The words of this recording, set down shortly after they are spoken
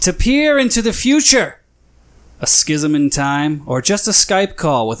To peer into the future, a schism in time, or just a Skype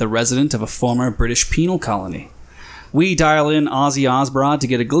call with a resident of a former British penal colony. We dial in Ozzy Osbourne to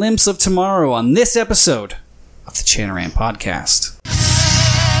get a glimpse of tomorrow on this episode of the Chanaran Podcast.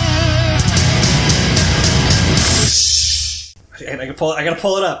 I gotta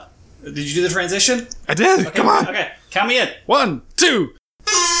pull it up. Did you do the transition? I did. Okay, Come on. Okay, count me in. 1, 2.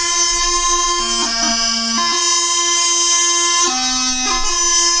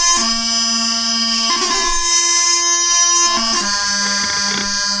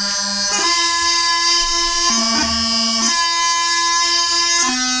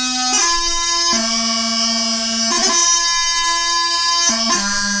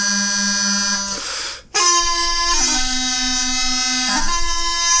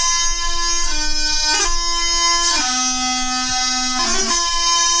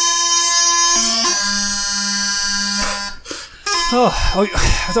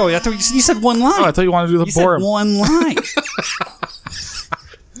 I thought you said one line. Oh, I thought you wanted to do the You Borum. said one line.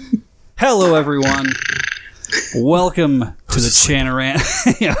 Hello, everyone. Welcome to the Chanaran.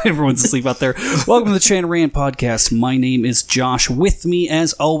 Yeah, everyone's asleep out there. Welcome to the Chanaran Podcast. My name is Josh. With me,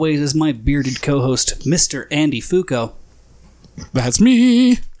 as always, is my bearded co-host, Mr. Andy Foucault. That's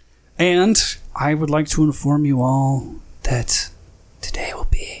me. And I would like to inform you all that today will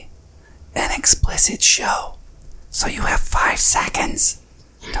be an explicit show. So you have 5 seconds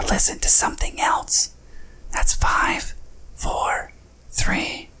to listen to something else. That's 5, 4,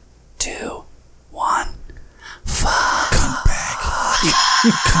 3, 2, 1. Fuck. Cuntbag.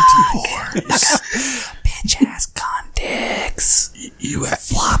 You cunty whores. Bitch ass con dicks. You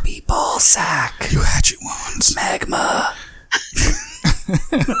Floppy ball sack. You hatchet ones. Magma.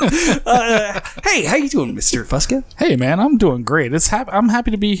 Hey, how you doing, Mr. Fusca? Hey, man, I'm doing great. I'm happy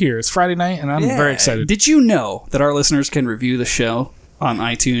to be here. It's Friday night, and I'm very excited. Did you know that our listeners can review the show on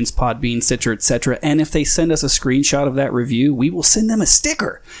iTunes, Podbean, Stitcher, etc.? And if they send us a screenshot of that review, we will send them a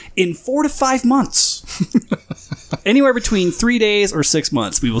sticker in 4 to 5 months. Anywhere between 3 days or 6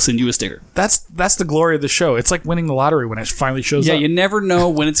 months, we will send you a sticker. That's the glory of the show. It's like winning the lottery when it finally shows up. Yeah, you never know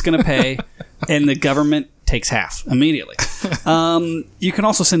when it's going to pay, and the government takes half immediately. You can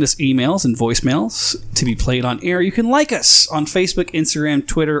also send us emails and voicemails to be played on air. You can like us on Facebook, Instagram,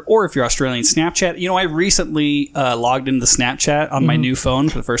 Twitter, or if you're Australian, Snapchat. You know, I recently logged into Snapchat on my new phone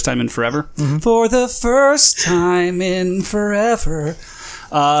for the first time in forever. For the first time in forever.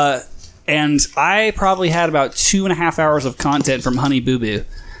 And I probably had about 2.5 hours of content from Honey Boo Boo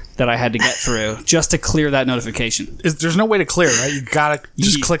that I had to get through just to clear that notification. There's no way to clear, right? You gotta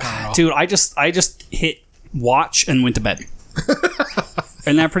just click on it all. Dude, I just hit watch and went to bed.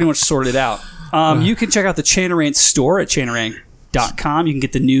 And that pretty much sorted it out. You can check out the Chanaran store at chanaran.com. You can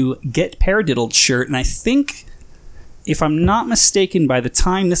get the new Get Paradiddled shirt. And I think, if I'm not mistaken, by the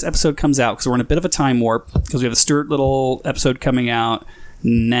time this episode comes out, because we're in a bit of a time warp, because we have a Stuart Little episode coming out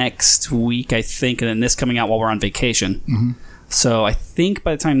next week, I think, and then this coming out while we're on vacation. Mm-hmm. So I think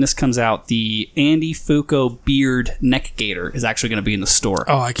by the time this comes out, the Andy Foucault beard neck gaiter is actually going to be in the store.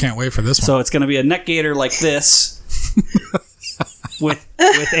 Oh, I can't wait for this one. So it's going to be a neck gaiter like this with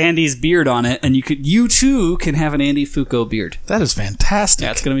Andy's beard on it, and you too can have an Andy Foucault beard. That is fantastic.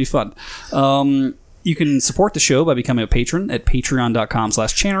 Yeah, it's going to be fun. You can support the show by becoming a patron at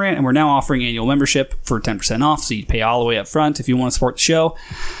patreon.com/Chanaran, and we're now offering annual membership for 10% off, so you pay all the way up front if you want to support the show.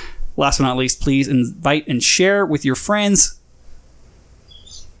 Last but not least, please invite and share with your friends.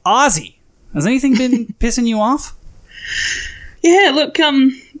 Ozzy, has anything been pissing you off? Yeah, look,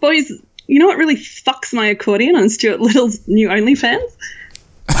 boys, you know what really fucks my accordion on Stuart Little's new OnlyFans?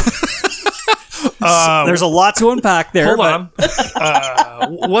 There's a lot to unpack there. Hold on.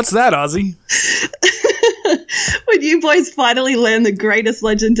 What's that, Ozzy? When you boys finally learn the greatest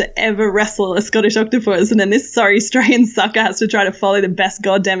legend to ever wrestle a Scottish octopus, and then this sorry Australian sucker has to try to follow the best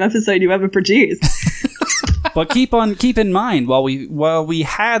goddamn episode you ever produced. But keep in mind, while we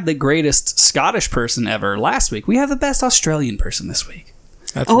had the greatest Scottish person ever last week, we have the best Australian person this week.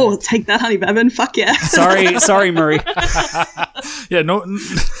 That's right. Right. Take that, honey Bevan. Fuck yeah. Sorry, Murray. Yeah, no,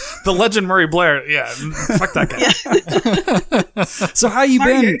 the legend Murray Blair. Yeah, fuck that guy. Yeah. So how you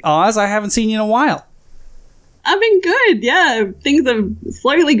been, Oz? I haven't seen you in a while. I've been good, yeah. Things have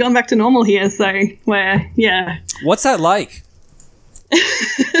slowly gone back to normal here, so yeah. What's that like?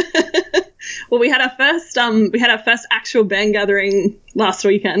 Well, we had our first actual band gathering last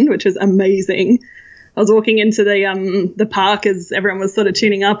weekend, which was amazing. I was walking into the park as everyone was sort of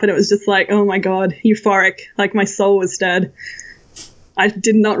tuning up, and it was just like, oh my god, euphoric. Like my soul was stirred. I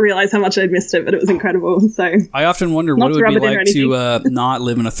did not realize how much I'd missed it, but it was incredible. So I often wonder what it would be like to not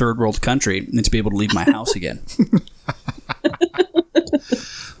live in a third world country and to be able to leave my house again.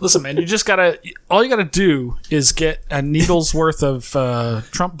 Listen, man, all you gotta do is get a needle's worth of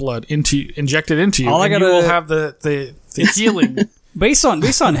Trump blood injected into you, you will have the healing. Based on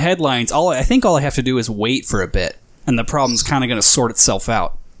headlines, I think all I have to do is wait for a bit, and the problem's kind of going to sort itself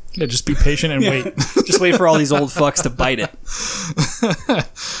out. Yeah, just be patient and wait. Just wait for all these old fucks to bite it.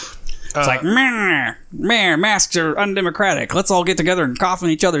 It's like, masks are undemocratic. Let's all get together and cough in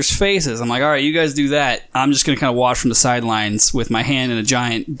each other's faces. I'm like, all right, you guys do that. I'm just going to kind of watch from the sidelines with my hand in a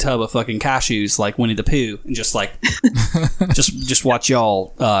giant tub of fucking cashews like Winnie the Pooh and just like, just watch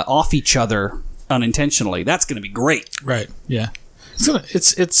y'all off each other unintentionally. That's going to be great. Right. Yeah.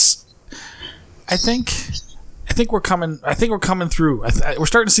 It's I think we're coming through. We're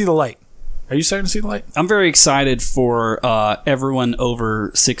starting to see the light. Are you starting to see the light? I'm very excited for everyone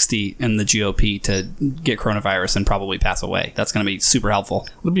over 60 in the GOP to get coronavirus and probably pass away. That's going to be super helpful.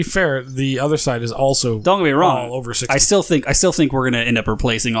 To be fair, the other side is also don't get me wrong, all over 60. I still think we're going to end up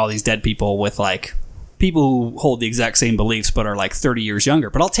replacing all these dead people with like people who hold the exact same beliefs but are like 30 years younger.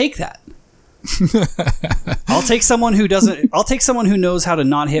 But I'll take that. I'll take someone who knows how to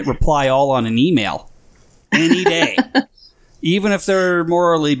not hit reply all on an email any day. Even if they're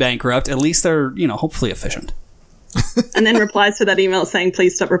morally bankrupt, at least they're, hopefully efficient. And then replies to that email saying,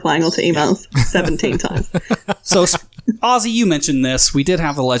 please stop replying all to emails 17 times. So, Ozzy, you mentioned this. We did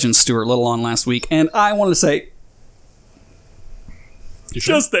have the legend Stuart Little on last week, and I wanted to say,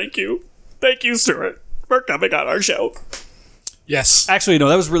 just thank you. Thank you, Stuart, for coming on our show. Yes. Actually, no,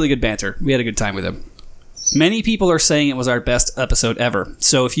 that was really good banter. We had a good time with him. Many people are saying it was our best episode ever.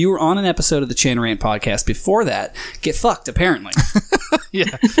 So if you were on an episode of the Chan Rant podcast before that, get fucked, apparently.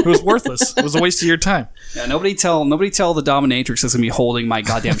 Yeah, it was worthless. It was a waste of your time. Yeah, nobody tell the dominatrix that's going to be holding my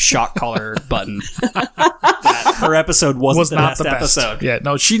goddamn shock collar button that her episode was not the best episode. Yeah,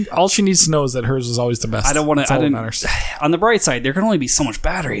 no, all she needs to know is that hers was always the best. I don't want to... On the bright side, there can only be so much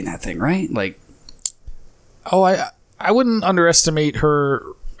battery in that thing, right? Like... Oh, I wouldn't underestimate her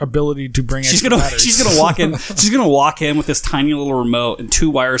ability to bring she's gonna walk in with this tiny little remote and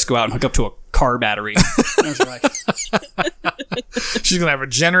two wires go out and hook up to a car battery. She's gonna have a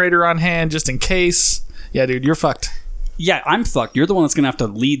generator on hand just in case. Yeah, dude, you're fucked. Yeah, I'm fucked. You're the one that's gonna have to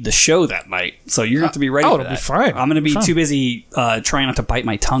lead the show that night, so you're gonna have to be ready for that. It'll be fine. I'm gonna be too busy trying not to bite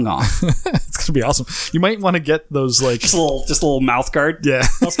my tongue off. It's gonna be awesome. You might want to get those like just a little mouth guard. Yeah,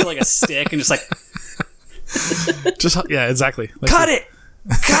 also like a stick and just like exactly. Like cut it.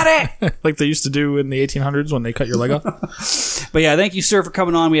 Like they used to do in the 1800s when they cut your leg off. But yeah, thank you, sir, for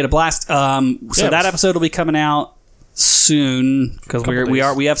coming on. We had a blast. So that episode will be coming out soon because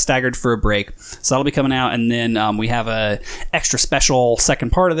we have staggered for a break, so that'll be coming out, and then we have a extra special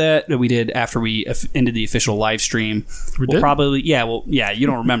second part of that we did after we ended the official live stream. You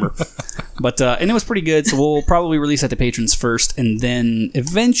don't remember. But and it was pretty good, so we'll probably release that to patrons first, and then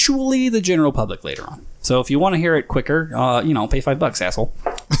eventually the general public later on. So if you want to hear it quicker, pay $5, asshole.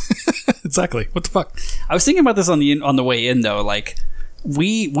 Exactly. What the fuck? I was thinking about this on the way in though. Like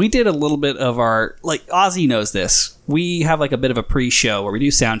we did a little bit of our, like, Ozzy knows this. We have like a bit of a pre-show where we do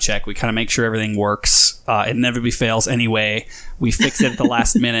sound check. We kind of make sure everything works. It never fails anyway. We fix it at the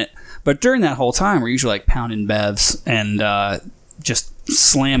last minute. But during that whole time, we're usually like pounding bevs and just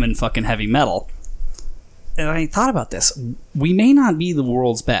slamming fucking heavy metal. And I thought about this. We may not be the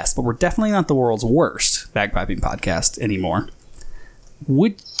world's best, but we're definitely not the world's worst bagpiping podcast anymore.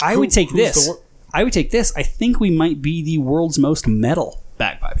 I would take this. I think we might be the world's most metal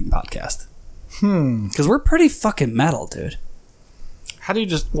bagpiping podcast. Because we're pretty fucking metal, dude. How do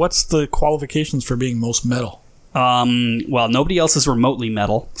you what's the qualifications for being most metal? Well, nobody else is remotely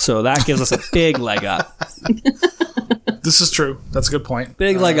metal, so that gives us a big leg up. This is true. That's a good point.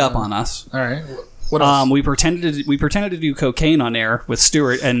 Big leg up on us. All right. What else? We pretended to do cocaine on air with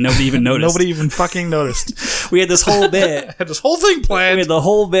Stuart, and nobody even noticed. Nobody even fucking noticed. We had this whole bit. Had this whole thing planned. We had the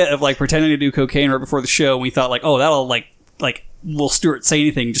whole bit of like pretending to do cocaine right before the show. And we thought like, oh, that'll like will Stuart say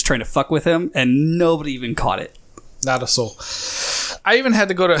anything, just trying to fuck with him, and nobody even caught it. Not a soul. I even had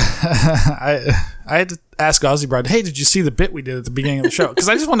to go to. I had to ask Ozzy Bride, hey, did you see the bit we did at the beginning of the show? Because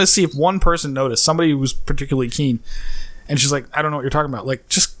I just wanted to see if one person noticed, somebody who was particularly keen. And she's like, I don't know what you're talking about. Like,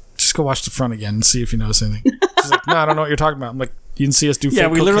 just go watch the front again and see if you notice anything. She's like, no, I don't know what you're talking about. I'm like, you didn't see us do fake cocaine.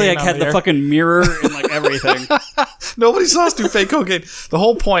 Yeah, we literally like had the fucking mirror and like everything. Nobody saw us do fake cocaine. The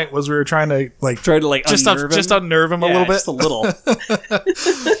whole point was we were trying to just unnerve him a little bit. Just a little.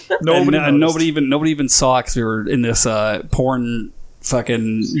 Nobody even saw it because we were in this porn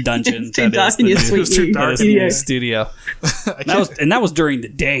fucking dungeon. It's too dark in your sweet studio. That was during the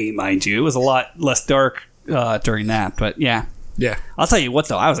day, mind you. It was a lot less dark during that, but yeah. Yeah. I'll tell you what,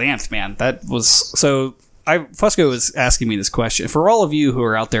 though. I was amped, man. That was... So, Fusco was asking me this question. For all of you who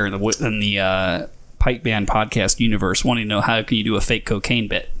are out there in the Pipe Band podcast universe wanting to know how can you do a fake cocaine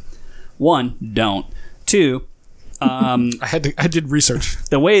bit. 1, don't. 2, I did research.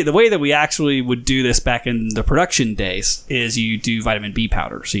 The way that we actually would do this back in the production days is you do vitamin B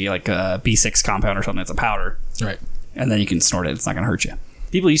powder. So you like a B6 compound or something that's a powder. Right. And then you can snort it. It's not going to hurt you.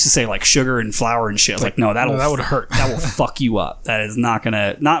 People used to say like sugar and flour and shit. Like, no, that would hurt. That will fuck you up. That is not going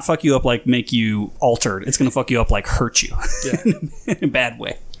to not fuck you up like make you altered. It's going to fuck you up like hurt you. Yeah. In a bad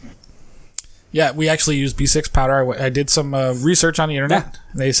way. Yeah, we actually use B6 powder. I did some research on the internet. Yeah.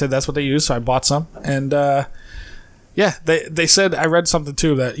 They said that's what they use, so I bought some. And yeah, they said, I read something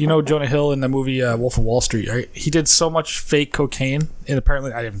too, that, you know, Jonah Hill in the movie Wolf of Wall Street, right? He did so much fake cocaine, and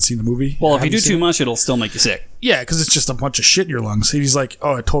apparently, I haven't seen the movie. Well, if you do too much, it'll still make you sick. Yeah, because it's just a bunch of shit in your lungs. He's like,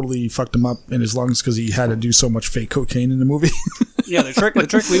 oh, it totally fucked him up in his lungs because he had to do so much fake cocaine in the movie. Yeah, the trick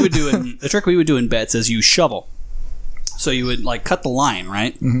we would do in bets is you shovel. So you would like cut the line,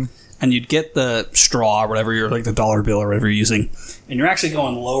 right? Mm-hmm. And you'd get the straw or whatever you're like the dollar bill or whatever you're using, and you're actually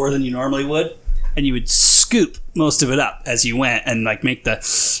going lower than you normally would, and you would scoop most of it up as you went and like make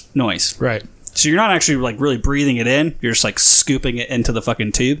the noise. Right. So you're not actually like really breathing it in. You're just like scooping it into the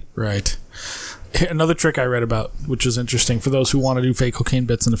fucking tube. Right. Another trick I read about, which is interesting for those who want to do fake cocaine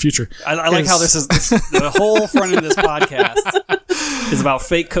bits in the future. I like how this is the whole front of this podcast is about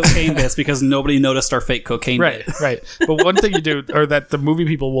fake cocaine bits because nobody noticed our fake cocaine bit. Right. But one thing you do, or that the movie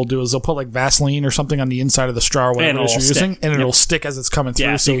people will do, is they'll put like Vaseline or something on the inside of the straw or whatever it is you're using, and it'll stick as it's coming through.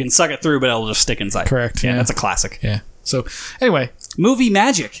 Yeah, so you can suck it through, but it'll just stick inside. Correct. Yeah, that's a classic. Yeah. So anyway, movie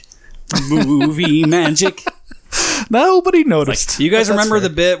magic. Movie magic. Nobody noticed. Like, you guys remember the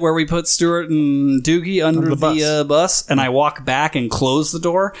bit where we put Stuart and Doogie under the bus and I walk back and close the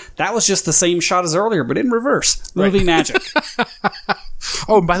door? That was just the same shot as earlier, but in reverse. Movie magic.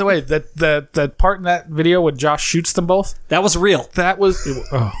 Oh, and by the way, that part in that video when Josh shoots them both? That was real. That was...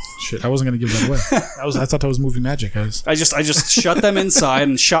 Oh, shit. I wasn't going to give that away. I thought that was movie magic. I just shut them inside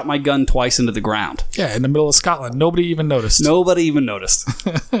and shot my gun twice into the ground. Yeah, in the middle of Scotland. Nobody even noticed.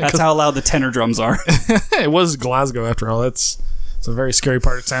 That's how loud the tenor drums are. It was Glasgow, after all. It's a very scary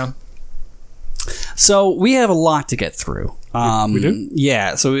part of town. So we have a lot to get through. We do?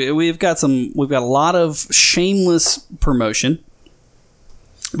 Yeah, so we've got a lot of shameless promotion.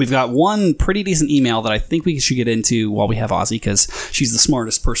 We've got one pretty decent email that I think we should get into while we have Ozzy, because she's the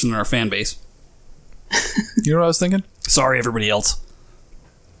smartest person in our fan base. You know what I was thinking? Sorry, everybody else.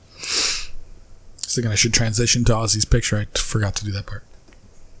 I was thinking I should transition to Ozzy's picture. I forgot to do that part.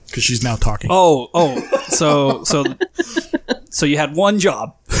 Because she's now talking. So you had one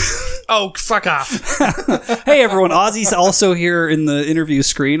job. Oh, fuck off. Hey, everyone. Ozzy's also here in the interview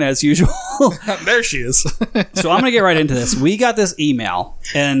screen, as usual. There she is. So I'm going to get right into this. We got this email,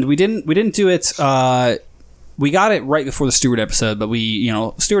 and we didn't do it... we got it right before the Stewart episode, but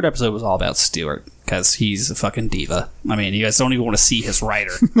Stewart episode was all about Stewart, because he's a fucking diva. I mean, you guys don't even want to see his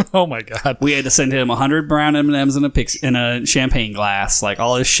writer. Oh, my God. We had to send him 100 brown M&Ms in a champagne glass, like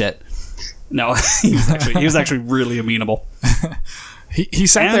all his shit. No, he was actually really amenable. He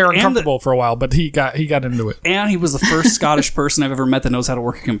sat there uncomfortable for a while, but he got into it. And he was the first Scottish person I've ever met that knows how to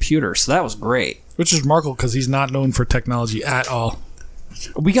work a computer, so that was great. Which is remarkable, because he's not known for technology at all.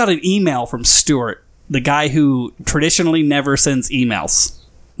 We got an email from Stuart, the guy who traditionally never sends emails.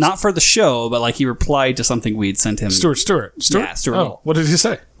 Not for the show, but like he replied to something we'd sent him. Stuart? Yeah, Stuart. Oh, what did he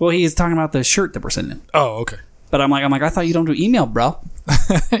say? Well, he's talking about the shirt that we're sending him. Oh, okay. But I'm like, I thought you don't do email, bro.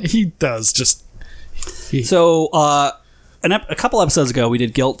 He does, just... So, a couple episodes ago, we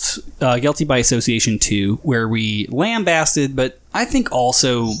did Guilty by Association 2, where we lambasted, but I think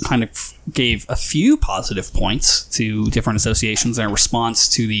also kind of gave a few positive points to different associations in response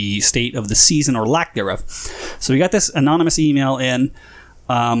to the state of the season or lack thereof. So we got this anonymous email in,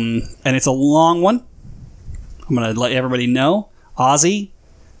 and it's a long one. I'm going to let everybody know. Ozzy,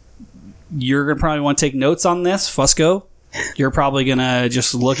 you're going to probably want to take notes on this. Fusco, you're probably going to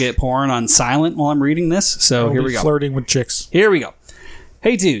just look at porn on silent while I'm reading this. So here we go. Flirting with chicks. Here we go.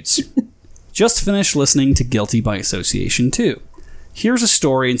 Hey, dudes. Just finished listening to Guilty by Association 2. Here's a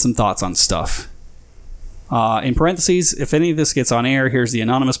story and some thoughts on stuff. In parentheses, if any of this gets on air, here's the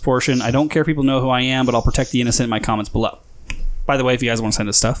anonymous portion. I don't care if people know who I am, but I'll protect the innocent in my comments below. By the way, if you guys want to send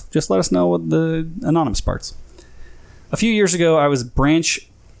us stuff, just let us know what the anonymous parts. A few years ago, I was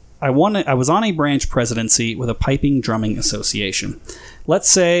on a branch presidency with a piping drumming association. Let's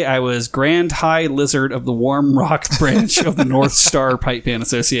say I was Grand High Lizard of the Warm Rock branch of the North Star Pipe Band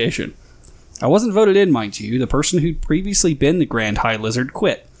Association. I wasn't voted in, mind you. The person who'd previously been the Grand High Lizard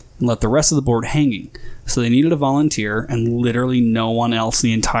quit. and left the rest of the board hanging. So they needed a volunteer, and literally no one else in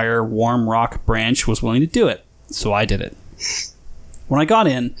the entire Warm Rock branch was willing to do it. So I did it. When I got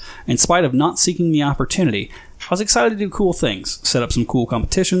in spite of not seeking the opportunity, I was excited to do cool things, set up some cool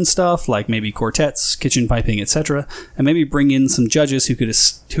competition stuff, like maybe quartets, kitchen piping, etc., and maybe bring in some judges who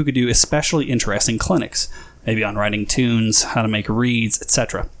could do especially interesting clinics, maybe on writing tunes, how to make reeds,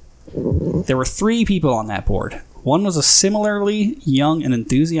 etc. There were 3 people on that board. One was a similarly young and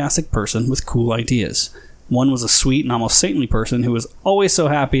enthusiastic person with cool ideas. One was a sweet and almost saintly person who was always so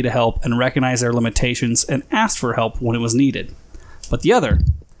happy to help and recognize their limitations and asked for help when it was needed. But the other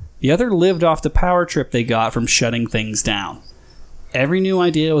lived off the power trip they got from shutting things down. Every new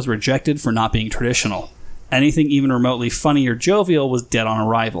idea was rejected for not being traditional. Anything even remotely funny or jovial was dead on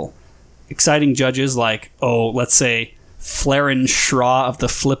arrival. Exciting judges like, let's say, Flaren Schraw of the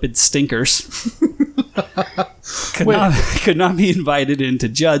Flippid Stinkers could not be invited in to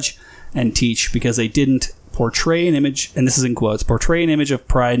judge and teach because they didn't portray an image, and this is in quotes, portray an image of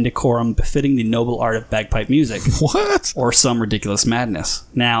pride and decorum befitting the noble art of bagpipe music. What? Or some ridiculous madness.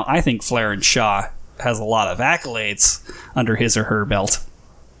 Now, I think Flaren Shaw has a lot of accolades under his or her belt.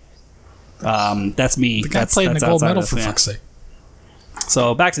 That's me. The guy played in the gold medal, for fuck's sake.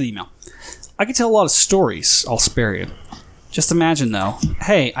 So, back to the email. I could tell a lot of stories. I'll spare you. Just imagine, though.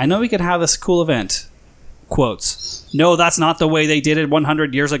 Hey, I know we could have this cool event. Quotes. No, that's not the way they did it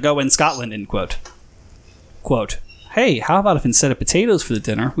 100 years ago in Scotland, end quote. Quote. Hey, how about if instead of potatoes for the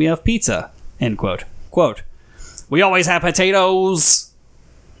dinner, we have pizza? End quote. Quote. We always have potatoes!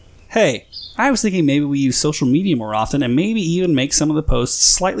 Hey, I was thinking maybe we use social media more often and maybe even make some of the posts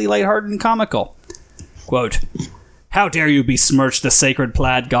slightly lighthearted and comical. Quote. How dare you besmirch the sacred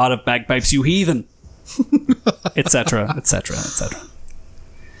plaid god of bagpipes, you heathen! Etc., etc., etc.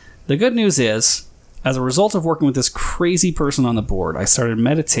 The good news is, as a result of working with this crazy person on the board, I started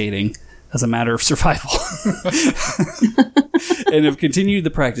meditating as a matter of survival. And have continued the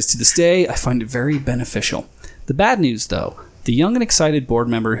practice to this day. I find it very beneficial. The bad news, though, the young and excited board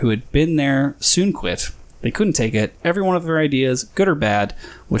member who had been there soon quit. They couldn't take it. Every one of their ideas, good or bad,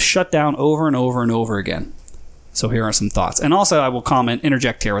 was shut down over and over and over again. So here are some thoughts. And also, I will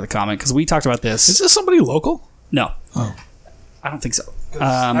interject here with a comment, because we talked about this. Is this somebody local? No. Oh. I don't think so.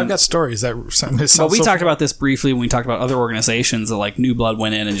 I've got stories that sound Well, we talked about this briefly when we talked about other organizations that, like, New Blood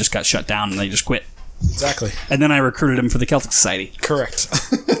went in and just got shut down and they just quit. Exactly. And then I recruited him for the Celtic Society. Correct.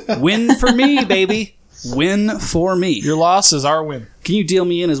 Win for me, baby. Win for me. Your loss is our win. Can you deal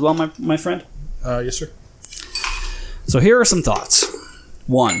me in as well, my friend? Yes, sir. So here are some thoughts.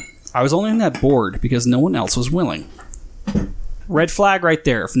 1. I was only on that board because no one else was willing. Red flag right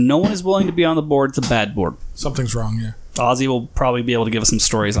there. If no one is willing to be on the board, it's a bad board. Something's wrong, yeah. Ozzy will probably be able to give us some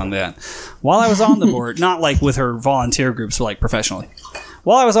stories on that. While I was on the board, not like with her volunteer groups, but like professionally.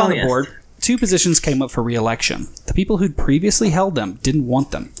 While I was on the board, 2 positions came up for re-election. The people who'd previously held them didn't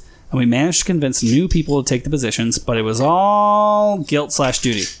want them. And we managed to convince new people to take the positions, but it was all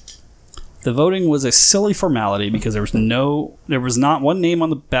guilt/duty. The voting was a silly formality because there was one name on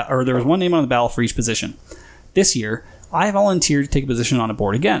the ballot for each position. This year, I volunteered to take a position on a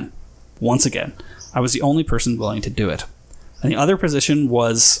board again. Once again, I was the only person willing to do it. And the other position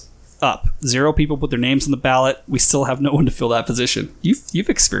was up. 0 people put their names on the ballot. We still have no one to fill that position. You've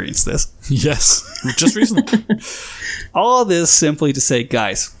experienced this. Yes, just recently. All of this simply to say,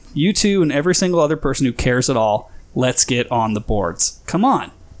 guys, you two and every single other person who cares at all, let's get on the boards. Come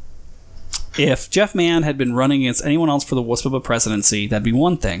on. If Jeff Mann had been running against anyone else for the WSPBA presidency, that'd be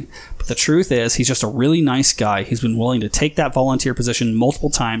one thing. But the truth is, he's just a really nice guy. He's been willing to take that volunteer position multiple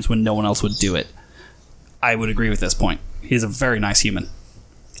times when no one else would do it. I would agree with this point. He's a very nice human.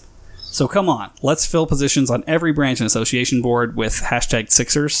 So come on, let's fill positions on every branch and association board with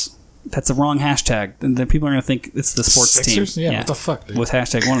 #Sixers. That's the wrong hashtag. And then people are going to think it's the sports Sixers? team. Yeah, what the fuck, dude? With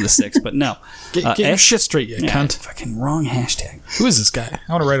 #1 of the 6, but no. Get your shit straight, you cunt. Fucking wrong hashtag. Who is this guy?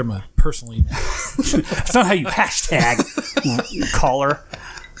 I want to write him a personal email. That's not how you hashtag, caller.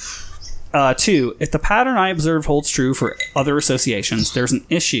 2, if the pattern I observed holds true for other associations, there's an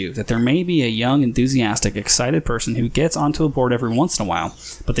issue that there may be a young, enthusiastic, excited person who gets onto a board every once in a while,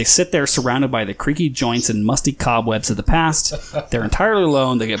 but they sit there surrounded by the creaky joints and musty cobwebs of the past. They're entirely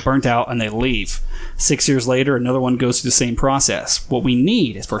alone, they get burnt out, and they leave. 6 years later, another one goes through the same process. What we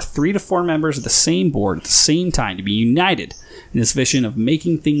need is for 3 to 4 members of the same board at the same time to be united in this vision of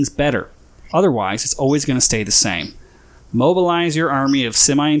making things better. Otherwise, it's always going to stay the same. Mobilize your army of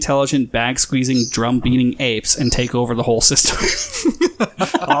semi-intelligent, bag-squeezing, drum-beating apes and take over the whole system.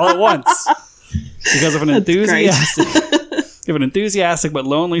 All at once. Because of an enthusiastic... It If an enthusiastic but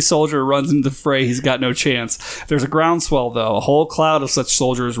lonely soldier runs into the fray, he's got no chance. If there's a groundswell, though, a whole cloud of such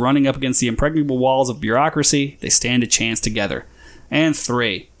soldiers running up against the impregnable walls of bureaucracy, they stand a chance together. And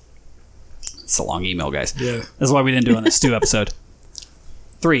 3. It's a long email, guys. Yeah. That's why we didn't do it in a Stew episode.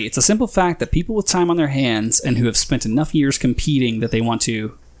 3. It's a simple fact that people with time on their hands and who have spent enough years competing that they want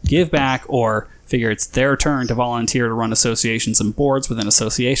to give back or figure it's their turn to volunteer to run associations and boards within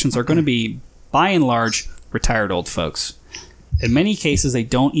associations are going to be, by and large, retired old folks. In many cases, they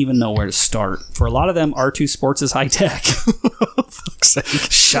don't even know where to start. For a lot of them, R2 Sports is high tech. Fuck's sake.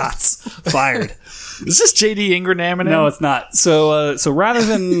 Shots fired. Is this JD Ingram? No, it's not. So rather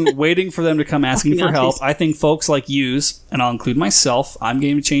than waiting for them to come asking for help, I think folks like yous, and I'll include myself, I'm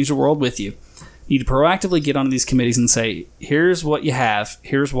game to change the world with you, need to proactively get onto these committees and say, here's what you have,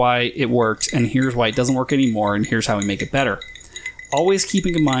 here's why it worked, and here's why it doesn't work anymore, and here's how we make it better. Always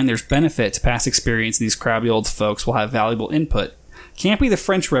keeping in mind there's benefit to past experience, and these crabby old folks will have valuable input. Can't be the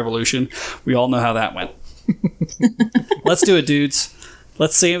French Revolution. We all know how that went. Let's do it, dudes.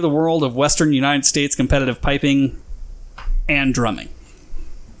 Let's save the world of Western United States competitive piping and drumming.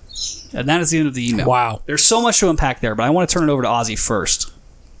 And that is the end of the email. Wow. There's so much to unpack there, but I want to turn it over to Ozzy first.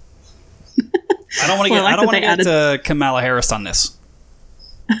 I don't want to get Kamala Harris on this.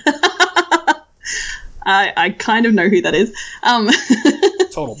 I kind of know who that is.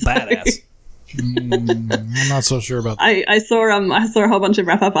 Total badass. I'm not so sure about that. I saw a whole bunch of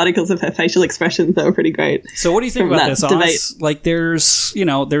wrap-up articles of her facial expressions that were pretty great. So what do you think about this, Oz? Like, there's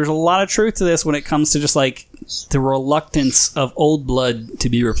a lot of truth to this when it comes to just like the reluctance of old blood to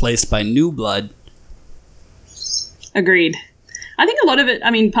be replaced by new blood. Agreed. I think a lot of it,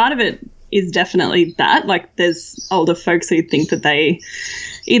 part of it is definitely that. Like, there's older folks who think that they've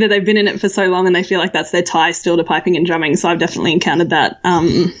been in it for so long and they feel like that's their tie still to piping and drumming. So I've definitely encountered that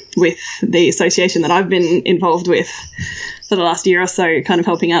with the association that I've been involved with for the last year or so, kind of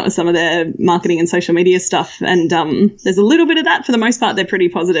helping out with some of their marketing and social media stuff. And there's a little bit of that. For the most part, they're pretty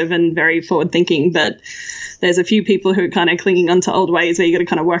positive and very forward thinking, but there's a few people who are kind of clinging onto old ways where you got to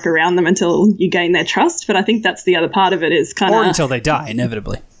kind of work around them until you gain their trust. But I think that's the other part of it is kind of... Or until they die,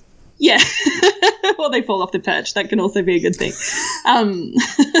 inevitably. Yeah. Or they fall off the perch. That can also be a good thing.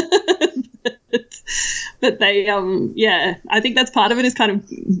 But they, I think that's part of it is kind of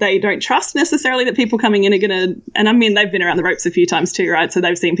they don't trust necessarily that people coming in are going to, and I mean, they've been around the ropes a few times too, right? So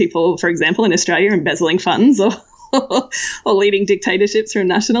they've seen people, for example, in Australia embezzling funds or leading dictatorships from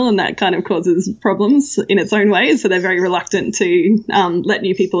national, and that kind of causes problems in its own way. So they're very reluctant to let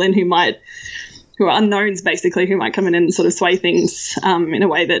new people in who are unknowns, basically, who might come in and sort of sway things in a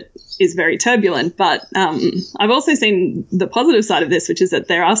way that is very turbulent. But I've also seen the positive side of this, which is that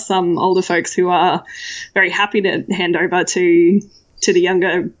there are some older folks who are very happy to hand over to the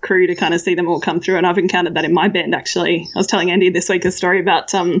younger crew to kind of see them all come through. And I've encountered that in my band, actually. I was telling Andy this week a story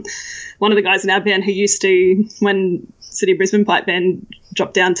about one of the guys in our band who used to, when City of Brisbane Pipe Band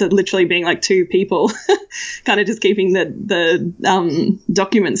dropped down to literally being like 2 people, kind of just keeping the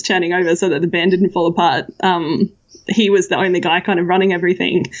documents churning over so that the band didn't fall apart. He was the only guy kind of running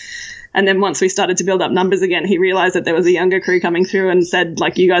everything. And then once we started to build up numbers again, he realized that there was a younger crew coming through and said,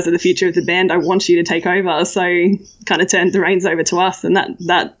 like, you guys are the future of the band. I want you to take over. So kind of turned the reins over to us. And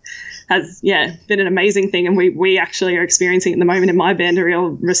that has, been an amazing thing. And we actually are experiencing at the moment in my band a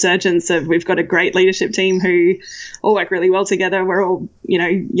real resurgence of, we've got a great leadership team who all work really well together. We're all,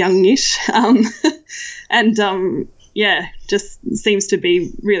 youngish. Just seems to be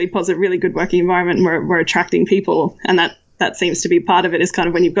really positive, really good working environment. We're attracting people, and that seems to be part of it, is kind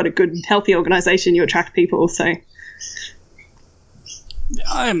of when you've got a good, healthy organization, you attract people. So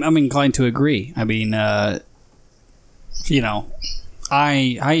I'm inclined to agree. I mean, I've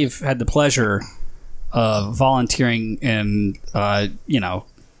had the pleasure of volunteering in,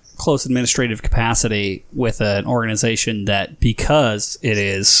 close administrative capacity with an organization that, because it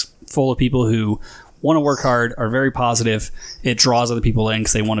is full of people who want to work hard, are very positive, it draws other people in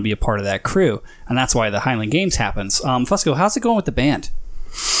because they want to be a part of that crew. And that's why the Highland Games happens. Fusco, how's it going with the band?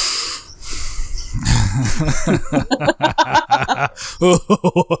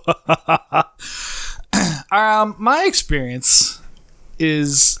 My experience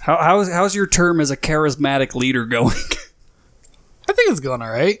is... How's your term as a charismatic leader going? I think it's going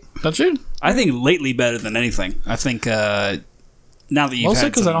all right. Don't you? I think lately better than anything. I think... now that you've mostly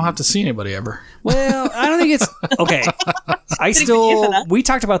because I don't have to see anybody ever. Well, I don't think it's okay. We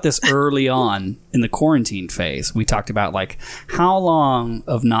talked about this early on in the quarantine phase. We talked about like how long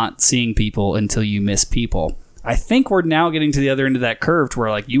of not seeing people until you miss people. I think we're now getting to the other end of that curve to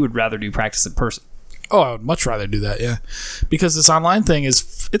where like you would rather do practice in person. Oh, I would much rather do that, yeah. Because this online thing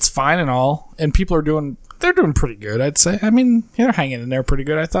it's fine and all, and people are doing they're doing pretty good, I'd say. I mean, they're hanging in there pretty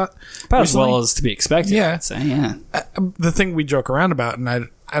good, I thought. About as well as to be expected, Yeah. I'd say, yeah. The thing we joke around about, and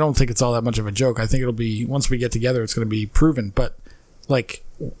I don't think it's all that much of a joke. I think it'll be, once we get together, it's going to be proven. But, like,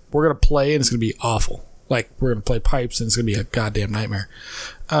 we're going to play, and it's going to be awful. Like, we're going to play pipes, and it's going to be a goddamn nightmare.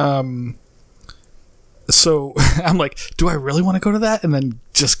 So, I'm like, do I really want to go to that? And then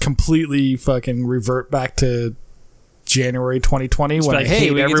just completely fucking revert back to January 2020 when I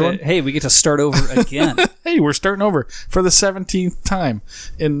hate everyone. We get to start over again. Hey, we're starting over for the 17th time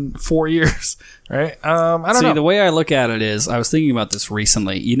in 4 years, right? I don't know. The way I look at it is, I was thinking about this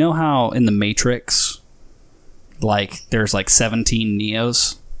recently. You know how in the Matrix, like, there's like 17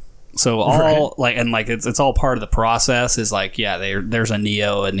 Neos? So all it's all part of the process. Is like, yeah, there's a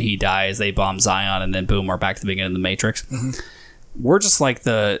Neo and he dies. They bomb Zion, and then boom, we're back to the beginning of the Matrix. Mm-hmm. We're just like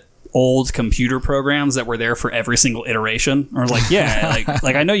the old computer programs that were there for every single iteration. Or like, yeah,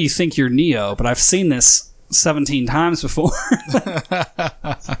 like I know you think you're Neo, but I've seen this 17 times before.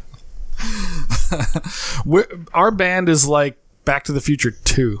 Our band is like Back to the Future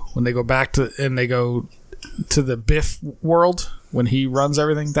 2 when they go back to the Biff world. When he runs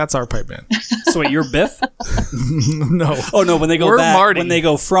everything, that's our pipe band. So wait, you're Biff? No. Oh no, when they go We're back, Marty. when they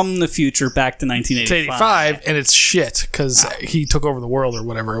go from the future back to 1985. And it's shit because he took over the world or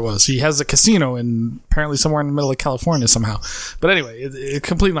whatever it was. He has a casino apparently somewhere in the middle of California somehow. But anyway, it's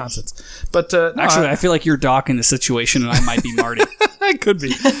complete nonsense. But actually, I feel like you're Doc in the situation, and I might be Marty. I could be.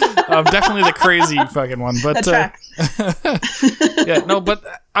 Definitely the crazy fucking one. But yeah, no. But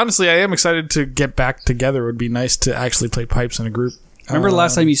honestly, I am excited to get back together. It would be nice to actually play pipes in a group. Remember the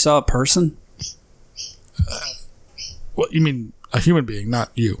last time you saw a person? What you mean? A human being,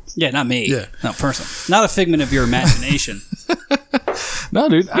 not you. Yeah, not me. Yeah. No, person. Not a figment of your imagination. No,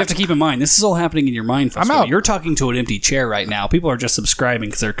 dude. You have to keep in mind, this is all happening in your mind. I'm out. You're talking to an empty chair right now. People are just subscribing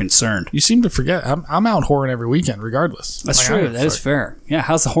because they're concerned. You seem to forget. I'm out whoring every weekend, regardless. That's true. That is fair. Yeah,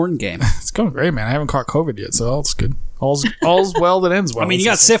 how's the horn game? It's going great, man. I haven't caught COVID yet, so all's good. All's well that ends well. I mean, you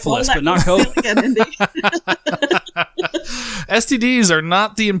got syphilis, but not COVID. STDs are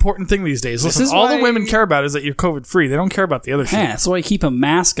not the important thing these days. Listen, all the women care about is that you're COVID free. They don't care about the other shit. Yeah, that's why I keep a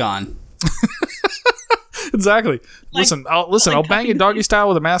mask on. Exactly. I'll bang you doggy style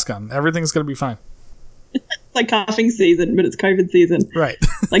with a mask on. Everything's gonna be fine. It's like coughing season, but it's COVID season. Right.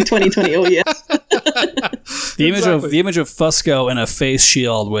 Like 2020 all year. The image of Fusco in a face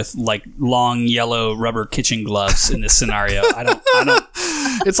shield with like long yellow rubber kitchen gloves in this scenario. I don't.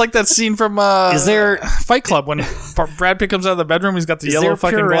 It's like that scene from Is there Fight Club when Brad Pitt comes out of the bedroom? He's got the yellow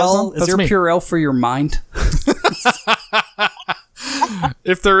fucking gloves on. Is there Purell for your mind?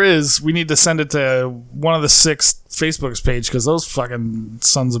 If there is, we need to send it to one of the 6 Facebook's page because those fucking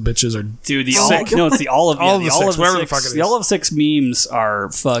sons of bitches are dude. It's the all of the 6. The all of 6 memes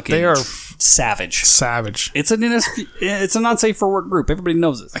are fucking. They are savage. It's it's an unsafe for work group. Everybody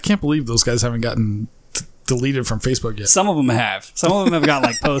knows it. I can't believe those guys haven't gotten deleted from Facebook yet. Some of them have. Some of them have got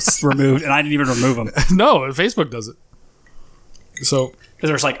like posts removed, and I didn't even remove them. No, Facebook does it. So because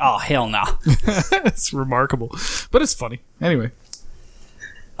there's like, oh hell no. It's remarkable, but it's funny anyway.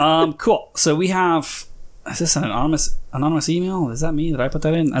 Cool. So we have. Is this an anonymous email? Is that me? Did I put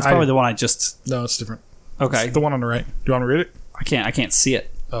that in? That's probably the one I just. No, it's different. Okay, it's the one on the right. Do you want to read it? I can't see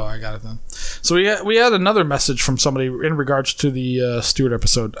it. Oh, I got it then. So we had another message from somebody in regards to the Stewart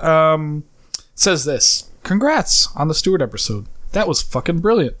episode. It says this: "Congrats on the Stewart episode. That was fucking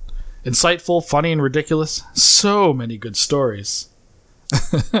brilliant, insightful, funny, and ridiculous. So many good stories."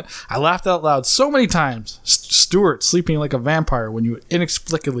 I laughed out loud so many times. Stewart sleeping like a vampire when you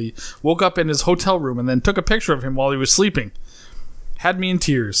inexplicably woke up in his hotel room and then took a picture of him while he was sleeping. Had me in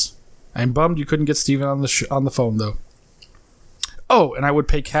tears. I'm bummed you couldn't get Steven on the phone though. Oh, and I would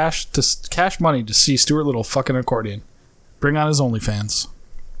pay cash money to see Stuart Little fucking accordion. Bring on his OnlyFans.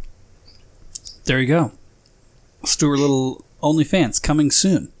 There you go. Stuart Little OnlyFans coming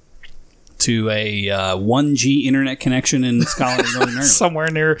soon to a 1G internet connection in Scotland and Northern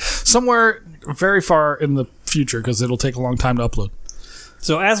Ireland. somewhere very far in the future because it'll take a long time to upload.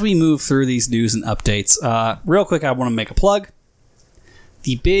 So as we move through these news and updates, real quick, I want to make a plug.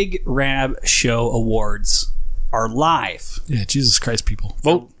 The Big Rab Show Awards are live. Yeah, Jesus Christ, people.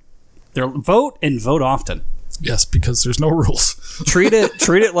 Vote. Vote and vote often. Yes, because there's no rules. Treat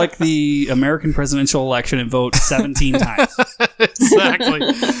it like the American presidential election and vote 17 times. Exactly.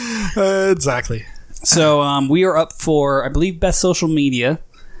 Exactly. So we are up for, I believe, Best Social Media,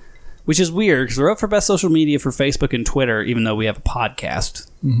 which is weird because we're up for Best Social Media for Facebook and Twitter, even though we have a podcast.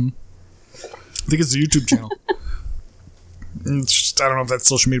 Mm-hmm. I think it's a YouTube channel. It's I don't know if that's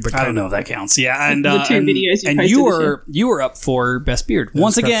social media, but I don't know if that counts. Yeah, and The two videos you and posted you were up for best beard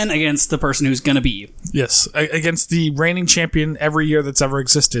once again against the person who's going to beat you. Yes, against the reigning champion every year that's ever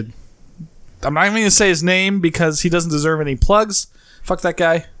existed. I'm not even going to say his name because he doesn't deserve any plugs. Fuck that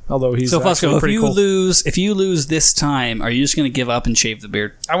guy. Although he's So Fusco, pretty cool. if you lose this time, are you just going to give up and shave the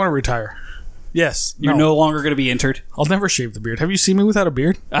beard? I want to retire. Yes, You're no longer going to be entered. I'll never shave the beard. Have you seen me without a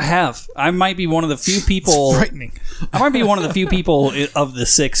beard? I have. I might be one of the few people. It's frightening. I might be one of the few people of the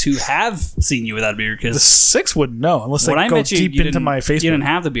 6 who have seen you without a beard. The Because 6 wouldn't know unless they when I go met you, deep you into didn't- my Facebook. You didn't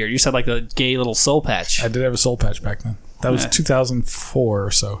have the beard. You just had like a gay little soul patch. I did have a soul patch back then. That was 2004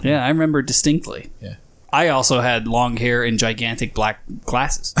 or so. Yeah, I remember distinctly. Yeah. I also had long hair and gigantic black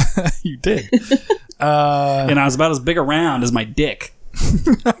glasses, You did. and I was about as big around as my dick.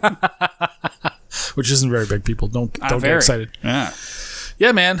 Which isn't very big, people. Don't get Very. excited. Yeah.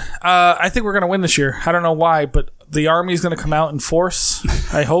 Yeah, man. I think we're going to win this year. I don't know why, but the Army's going to come out in force,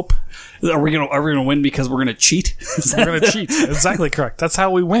 I hope. Are we gonna win because we're gonna cheat? We're going to cheat. Exactly correct. That's how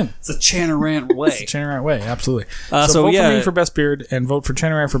we win. It's a Chanarant way. It's the Chanarant way, absolutely. So so vote yeah. for me for best beard and vote for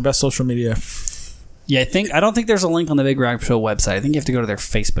Chanarant for best social media. Yeah, I don't think there's a link on the Big Rap Show website. I think you have to go to their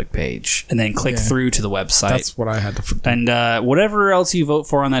Facebook page and then click through to the website. That's what I had to... And whatever else you vote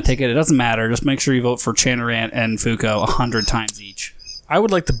for on that ticket, it doesn't matter. Just make sure you vote for Chanarant and Fuko 100 times each. I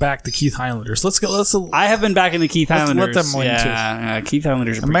would like to back the Keith Highlanders. Let's go. I have been backing the Keith Let's let Highlanders. them win, yeah, Keith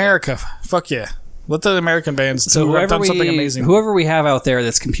Highlanders are pretty America. Fuck yeah. Let the American bands So who have done something amazing. whoever we have out there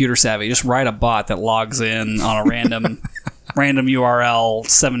that's computer savvy, just write a bot that logs in on a random URL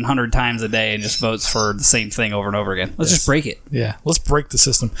 700 times a day and just votes for the same thing over and over again. Let's just break it. Yeah, let's break the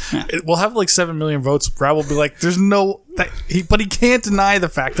system. We'll have like 7 million votes. Brad will be like, "There's no," but he can't deny the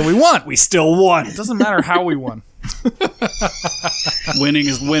fact that we won. We still won. It doesn't matter how we won. Winning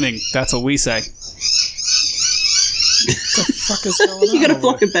is winning. That's what we say. What the fuck is going on? You got a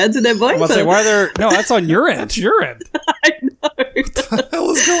flock of birds in their voice. I'm about to say, why are there? No, that's on your end. It's your end. I know. What the hell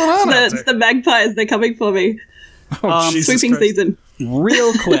is going on out It's there? the magpies. They're coming for me. Jesus Sweeping Christ. season.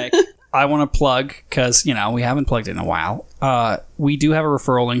 Real quick, I want to plug because we haven't plugged it in a while. We do have a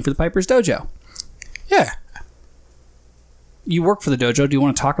referral link for the Piper's Dojo. Yeah. You work for the dojo. Do you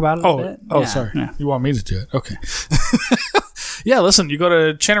want to talk about it a bit? Yeah, Sorry. yeah. You want me to do it? Okay. Yeah, listen, you go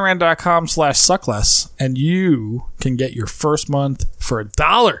to Chanarant.com/suckless and you can get your first month for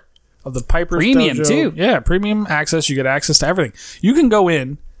 $1 of the Piper's Premium, Dojo. too. Yeah, premium access. You get access to everything. You can go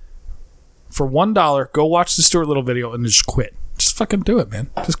in for $1, go watch the Stuart Little video and just quit. Just fucking do it,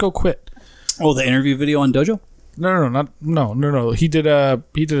 man. Just go quit. Oh, the interview video on Dojo? No. He did a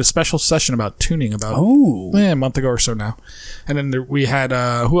special session about tuning about a month ago or so now, and then we had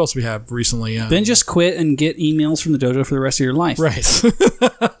who else we have recently? Then just quit and get emails from the dojo for the rest of your life. Right.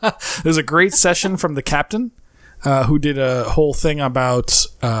 There's a great session from the captain, who did a whole thing about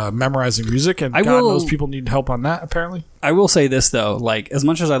memorizing music, and God knows people need help on that. Apparently, I will say this though: like, as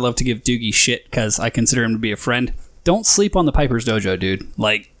much as I love to give Doogie shit because I consider him to be a friend, don't sleep on the Piper's Dojo, dude.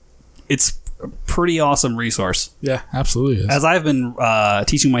 Like, it's a pretty awesome resource. yeah, absolutely. As I've been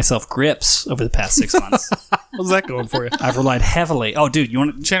teaching myself grips over the past 6 months, How's that going for you? I've relied heavily. Oh, dude, you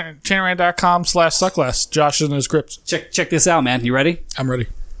want to Chanarant.com/suckless. Josh is in his grips. check this out, man? You ready? I'm ready.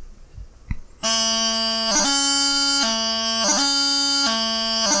 I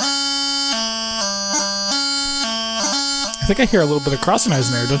think I hear a little bit of crossing eyes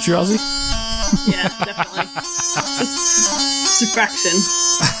in there, don't you, Ozzy? Yeah, definitely. Just distraction.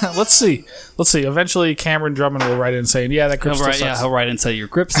 Let's see. Eventually, Cameron Drummond will write in saying, "Yeah, that grip still sucks." He'll write and say your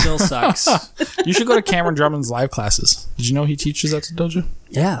grip still sucks. You should go to Cameron Drummond's live classes. Did you know he teaches at the dojo?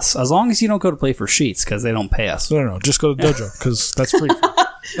 Yes, as long as you don't go to Play for Sheets because they don't pay us. No. Just go to dojo because that's free.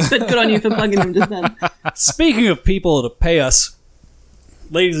 But good on you for plugging them just then. Speaking of people that pay us,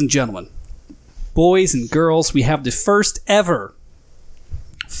 ladies and gentlemen, boys and girls, we have the first ever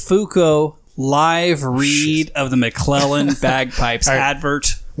Fuko live read of the McClellan Bagpipes All right.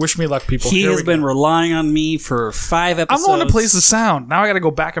 advert. Wish me luck, people. He Here has we been go. relying on me for 5 episodes. I'm the one that plays the sound. Now I got to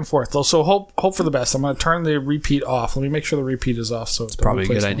go back and forth. Though, so hope for the best. I'm going to turn the repeat off. Let me make sure the repeat is off. So it's Probably a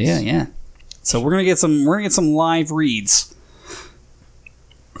good idea, yeah. So we're gonna get some live reads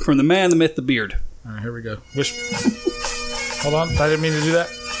from the man, the myth, the beard. All right, here we go. Hold on, I didn't mean to do that.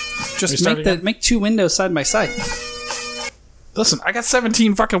 Just start again? make 2 windows side by side. Listen, I got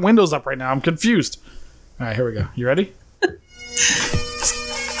 17 fucking windows up right now. I'm confused. All right, here we go. You ready?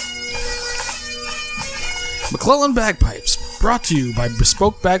 McClellan Bagpipes, brought to you by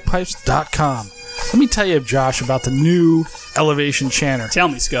BespokeBagpipes.com. Let me tell you, Josh, about the new Elevation Channer. Tell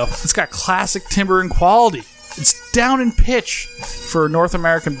me, Sco. It's got classic timbre and quality. It's down in pitch for North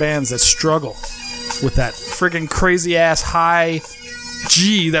American bands that struggle with that friggin' crazy-ass high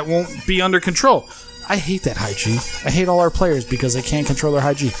G that won't be under control. I hate that high G. I hate all our players because they can't control their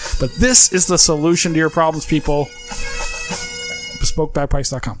high G. But this is the solution to your problems, people.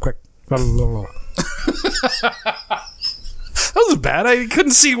 BespokeBagpipes.com. Quick. Blah, blah, blah, blah. That was bad. I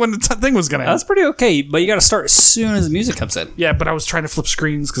couldn't see when the thing was going to end. That's pretty okay, but you got to start as soon as the music comes in. Yeah, but I was trying to flip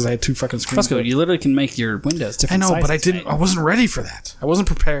screens because I had 2 fucking screens. Fusco, you literally can make your windows I different know, sizes. but I didn't. I wasn't ready for that. I wasn't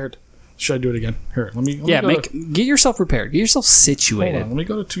prepared. Should I do it again? Here, let me Get yourself prepared. Get yourself Hold situated. on, let me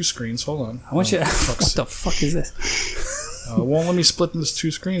go to 2 screens. Hold on. I want you. What the fuck is this? It won't let me split into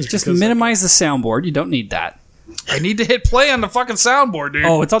 2 screens. Just because minimize the soundboard. You don't need that. I need to hit play on the fucking soundboard, dude.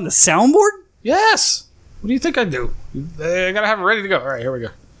 Oh, it's on the soundboard? Yes. What do you think I do? I gotta have it ready to go. All right, here we go.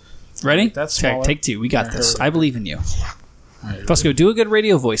 Ready? That's Okay, smaller. take 2. We got All right, this. here we go. I believe in you. All right, Fusco, do a good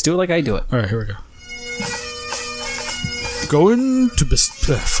radio voice. Do it like I do it. all right, here we go. Going to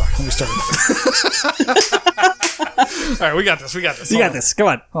fuck. Let me start. All right, we got this. You got Hold this. Come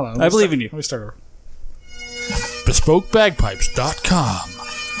on. Hold on. I believe in you. Let me start over. BespokeBagpipes.com.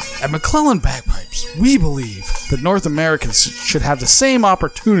 At McClellan Bagpipes, we believe that North Americans should have the same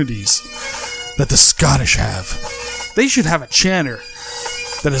opportunities that the Scottish have. They should have a chanter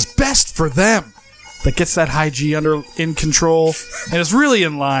that is best for them, that gets that high G in control, and is really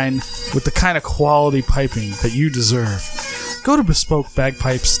in line with the kind of quality piping that you deserve. Go to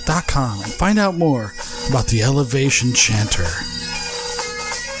BespokeBagpipes.com and find out more about the Elevation Chanter.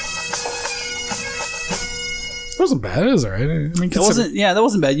 It wasn't bad. It was all right. I mean, That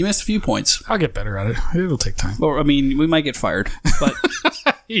wasn't bad. You missed a few points. I'll get better at it. It'll take time. Well, I mean, we might get fired, but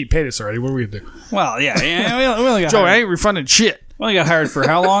He paid us already. What are we going to do? well, yeah. We only got Joe, I hired. ain't refunding shit. We only got hired for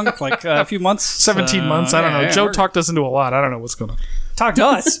how long? Like a few months? 17 months. I don't know. Joe talked us into a lot. I don't know what's going on. Talk to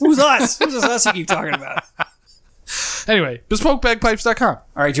us. Who's us? Who's this us you keep talking about? Anyway, BespokeBagpipes.com. All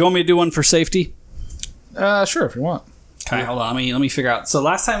right, do you want me to do one for safety? Sure, if you want. Okay, hold on. Let me figure out. So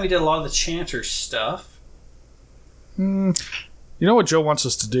last time we did a lot of the chanter stuff. You know what Joe wants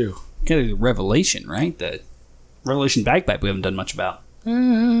us to do? Gotta do Revelation, right? The Revelation bagpipe we haven't done much about.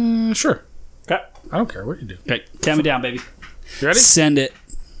 Sure. Okay. I don't care what you do. Okay, count me down, baby. You ready? Send it.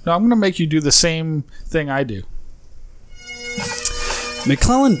 No, I'm going to make you do the same thing I do.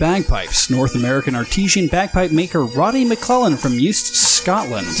 McClellan Bagpipes, North American artesian bagpipe maker Roddy McClellan from Eust,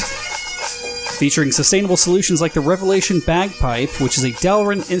 Scotland. Featuring sustainable solutions like the Revelation Bagpipe, which is a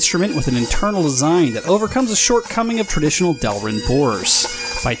Delrin instrument with an internal design that overcomes the shortcoming of traditional Delrin bores.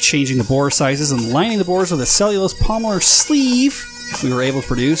 By changing the bore sizes and lining the bores with a cellulose polymer sleeve, we were able to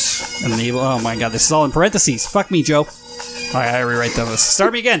produce and enable. Oh my god, this is all in parentheses. Fuck me, Joe. I gotta rewrite this.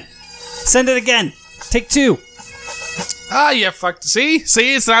 Start me again. Send it again. Take 2. Ah, yeah, fuck. See,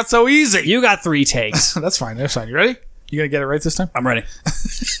 it's not so easy. You got 3 takes. That's fine. That's fine. You ready? You gonna get it right this time? I'm ready.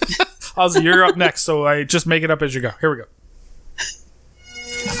 Ozzy, you're up next, so I just make it up as you go. Here we go.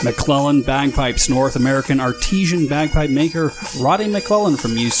 McClellan Bagpipes, North American artesian bagpipe maker Roddy McClellan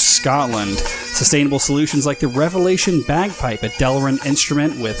from Eust, Scotland. Sustainable solutions like the Revelation Bagpipe, a Delrin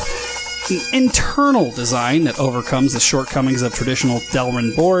instrument with an internal design that overcomes the shortcomings of traditional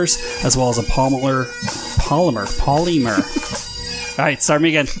Delrin bores, as well as a polymer. All right, start me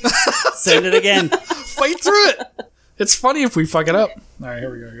again. Send it again. Fight through it. It's funny if we fuck it up. All right,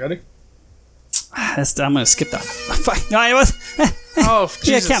 here we go. You ready? I'm going to skip that. Fuck. No, I was. Oh,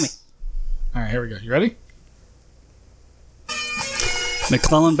 Jesus. Yeah, count me. All right, here we go. You ready?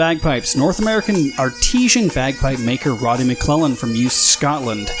 McClellan Bagpipes, North American artesian bagpipe maker Roddy McClellan from Eust,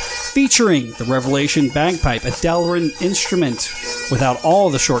 Scotland. Featuring the Revelation Bagpipe, a Delrin instrument without all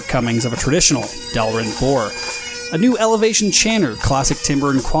the shortcomings of a traditional Delrin bore. A new elevation chanter, classic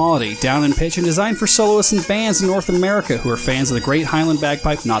timbre and quality, down in pitch and designed for soloists and bands in North America who are fans of the great Highland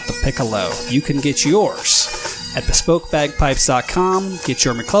bagpipe, not the piccolo. You can get yours at BespokeBagpipes.com. Get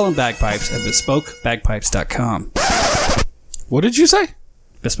your McClellan bagpipes at BespokeBagpipes.com. What did you say?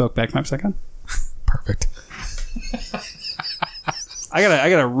 BespokeBagpipes.com. Perfect. I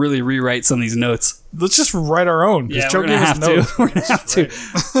gotta really rewrite some of these notes. Let's just write our own. Yeah, Joe we're gonna gave us have notes. to. We're gonna have to.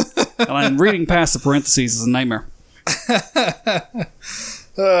 And I'm reading past the parentheses is a nightmare.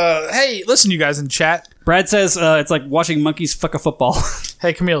 Hey, listen, you guys in chat. Brad says it's like watching monkeys fuck a football.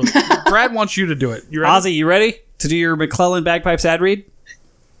 Hey, Camille. Brad wants you to do it. You ready? Ozzy, you ready to do your McClellan Bagpipes ad read?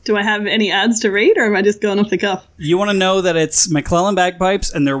 Do I have any ads to read, or am I just going off the cuff? You want to know that it's McClellan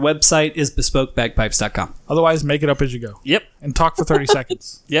Bagpipes and their website is BespokeBagpipes.com. Otherwise, make it up as you go. Yep. And talk for 30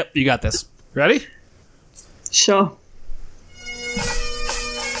 seconds. Yep, you got this. Ready? Sure.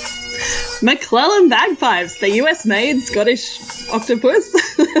 McClellan bagpipes, the US-made Scottish octopus,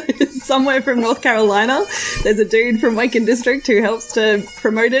 somewhere from North Carolina. There's a dude from Waken District who helps to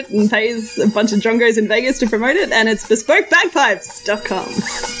promote it and pays a bunch of drongos in Vegas to promote it, and it's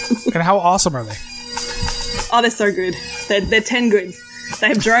bespokebagpipes.com. And how awesome are they? Oh, they're so good. They're 10 goods. They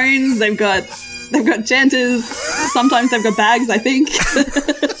have drones. They've got chanters. Sometimes they've got bags, I think.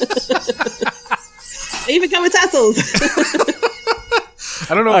 They even come with tassels.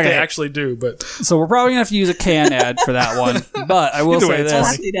 I don't know what they actually do, but So we're probably gonna have to use a can ad for that one. But I will Either way, say it's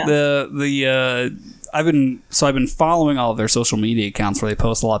this: funny. I've been following all of their social media accounts where they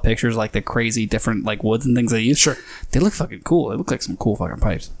post a lot of pictures, like the crazy different like woods and things they use. Sure. They look fucking cool. They look like some cool fucking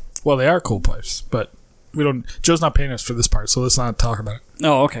pipes. well, they are cool pipes, but we don't. Joe's not paying us for this part, so let's not talk about it.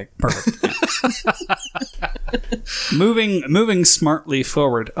 Oh, okay, perfect. moving smartly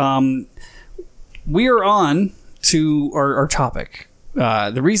forward. We are on to our topic.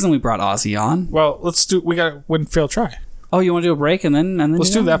 The reason we brought Ozzy on. Well, let's do. We got to win, fail, try. Oh, you want to do a break and then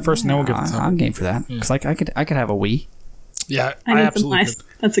Let's do that first, and then we'll get to the topic. I'm game for that because like I could have a wee. Yeah, I need some absolutely ice. could.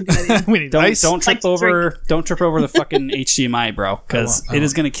 That's a good idea. We need Don't ice. don't trip Like to over the fucking HDMI, bro, because I it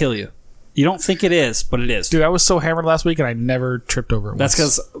is going to kill you. You don't think it is, but it is. Dude, I was so hammered last week, and I never tripped over it. That's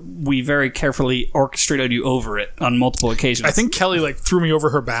once. because we very carefully orchestrated you over it on multiple occasions. I think Kelly like threw me over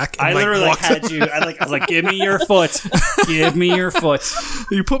her back. And, I literally walked- had you. I was like, give me your foot. Give me your foot.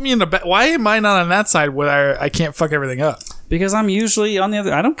 You put me in the back. Why am I not on that side where I can't fuck everything up? Because I'm usually on the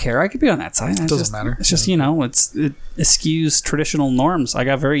other. I don't care. I could be on that side. It Doesn't matter. It's just it eschews traditional norms. I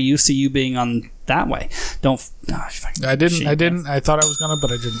got very used to you being on that way. I didn't. I thought I was gonna,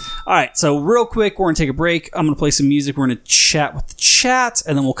 but I didn't. All right. So real quick, we're gonna take a break. I'm gonna play some music. We're gonna chat with the chat,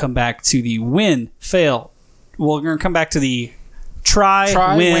 and then we'll come back to the win, fail. We're gonna come back to the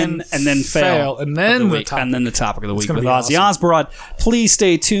try, win, and then fail, and then of the week, topic. and then the topic of the week gonna with be Ozzy awesome. Osbourne. Please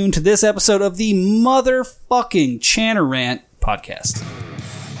stay tuned to this episode of the motherfucking Channer Rant podcast.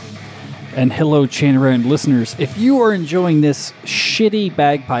 And hello, Channer Rant listeners. If you are enjoying this shitty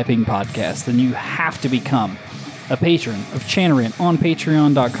bagpiping podcast, then you have to become a patron of Channer Rant on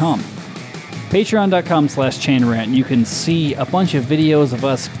Patreon.com. Patreon.com/ChannerRant. You can see a bunch of videos of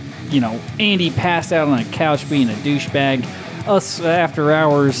us, Andy passed out on a couch being a douchebag, us after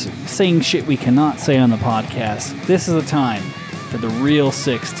hours saying shit we cannot say on the podcast. This is a time for the real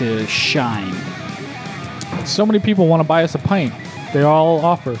six to shine. So many people want to buy us a pint. They all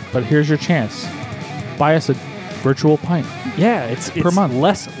offer, but here's your chance. Buy us a virtual pint. Yeah, it's Per month.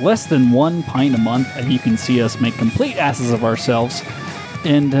 less than 1 pint a month, and you can see us make complete asses of ourselves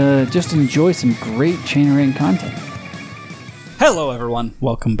and just enjoy some great Channer Rant content. Hello, everyone.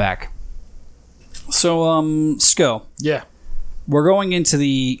 Welcome back. So, Sko, Yeah. we're going into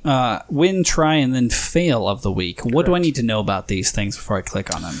the win, try, and then fail of the week. What do I need to know about these things before I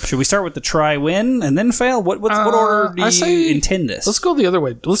click on them? Should we start with the try, win, and then fail? What order do I you say intend this? Let's go the other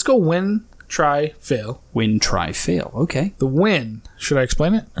way. Let's go win, try, fail. Win, try, fail. Okay. The win. Should I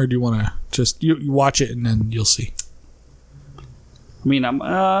explain it, or do you want to just you watch it and then you'll see? I mean,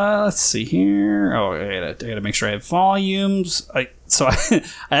 let's see here. Oh, I gotta make sure I have volumes. I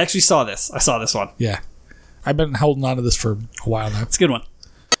actually saw this. I saw this one. Yeah. I've been holding on to this for a while now. It's a good one.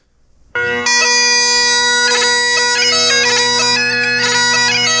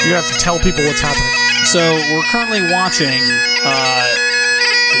 You have to tell people what's happening. So we're currently watching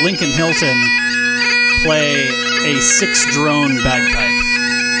Lincoln Hilton play a 6-drone bagpipe.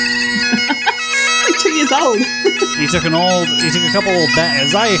 Like 2 years old. He took a couple old bags.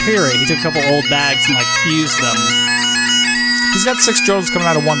 As I hear it, he took a couple old bags and fused them. He's got 6 drones coming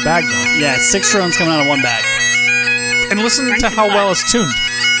out of one bag, though. Yeah, it's 6 drones coming out of one bag. And listen to how well it's tuned.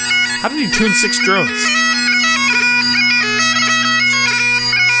 How did he tune 6 drones?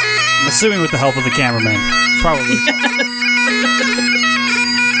 I'm assuming with the help of the cameraman. Probably.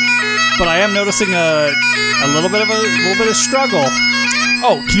 But I am noticing a little bit of struggle.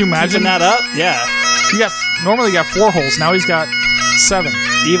 Oh, can you imagine Keeping that up? Yeah. He normally got 4 holes. Now he's got 7.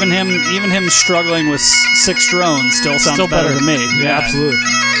 Even him struggling with 6 drones still sounds better than me. Yeah, absolutely.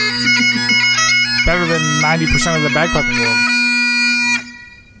 Better than 90% of the bagpiping world.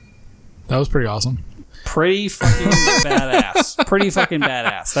 That was pretty awesome. Pretty fucking badass. Pretty fucking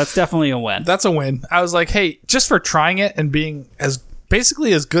badass. That's definitely a win. That's a win. I was like, hey, just for trying it and being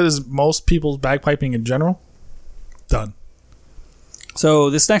basically as good as most people's bagpiping in general, done. So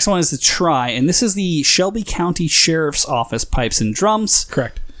this next one is the try, and this is the Shelby County Sheriff's Office Pipes and Drums.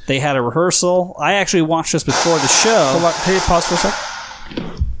 Correct. They had a rehearsal. I actually watched this before the show. Hold on. Hey, pause for a sec.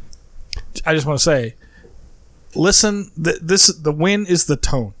 I just want to say, listen. The win is the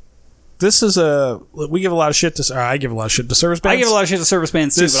tone. this is we give a lot of shit to. I give a lot of shit to service bands. I give a lot of shit to service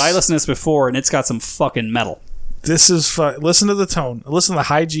bands too, but I listened to this before, and it's got some fucking metal. This is listen to the tone. Listen to the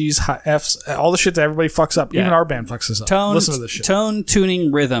high G's, high F's, all the shit that everybody fucks up. Yeah. Even our band fucks us up. Listen to this shit. Tone,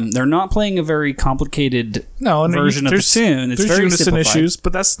 tuning, rhythm. They're not playing a very complicated version of the tune. It's very unison simplified. issues,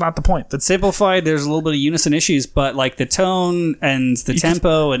 but that's not the point. That's simplified. There's a little bit of unison issues, but like the tone and the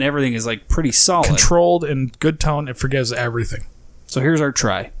tempo and everything is like pretty solid. Controlled and good tone. It forgives everything. So here's our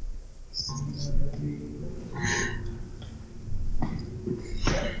try.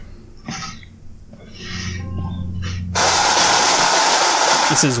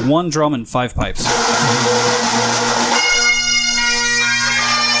 This is 1 drum and 5 pipes.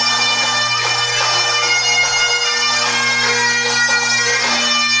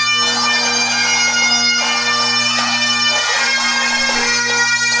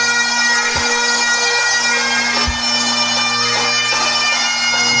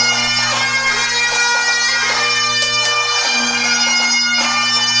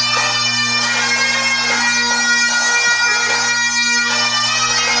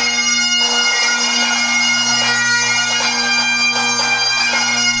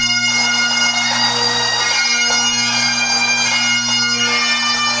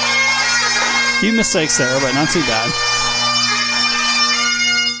 Few mistakes there, but not too bad.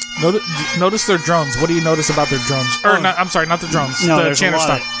 Notice their drones. What do you notice about their drones? I'm sorry, not the drones. No, the there's chanter a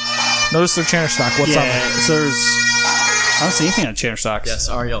lot stock. Notice their chanter stock. What's on there? So there's... I don't see anything on chanter stocks. Yes,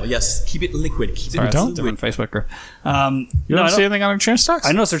 Ariel. Yes, keep it liquid. Keep Sorry, it that's fluid. on Facebook. You don't see anything on their chanter stocks?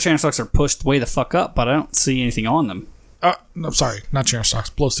 I notice their chanter stocks are pushed way the fuck up, but I don't see anything on them. No, sorry, not chanter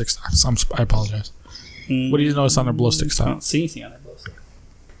stocks. Blow stick stocks. I apologize. What do you notice on their blow stick I stock? don't see anything on their blow stick.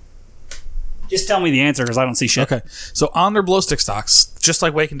 Just tell me the answer because I don't see shit. Okay, so on their blow stick stocks, just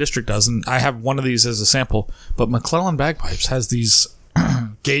like Waken District does, and I have one of these as a sample, but McClellan Bagpipes has these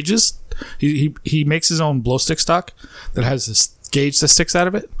gauges. He makes his own blow stick stock that has this gauge that sticks out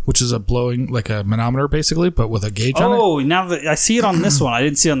of it, which is a blowing, like a manometer basically, but with a gauge on it. Oh, now that I see it on this one, I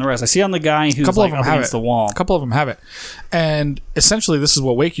didn't see it on the rest. I see it on the guy who's like up against the wall. A couple of them have it, and essentially this is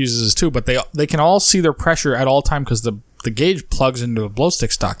what Wake uses too. But they can all see their pressure at all time because the gauge plugs into a blow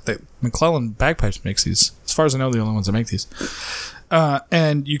stick stock. That McClellan Bagpipes makes these. As far as I know, the only ones that make these.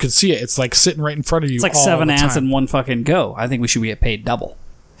 And you can see it. It's like sitting right in front of you. It's like all 7 the amps time. and one fucking go. I think we should get paid double.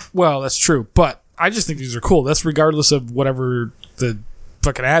 Well, that's true, but I just think these are cool. That's regardless of whatever the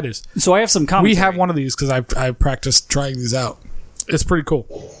fucking ad is. So I have some commentary. We have one of these because I've practiced trying these out. It's pretty cool.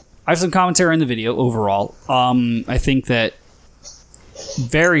 I have some commentary in the video overall. I think that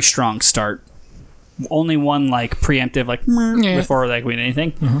very strong start. Only one like preemptive like before like we did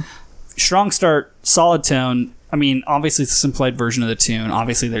anything. Mm-hmm. Strong start, solid tone. I mean, obviously it's a simplified version of the tune.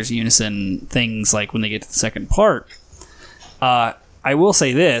 Obviously there's unison things like when they get to the second part. I will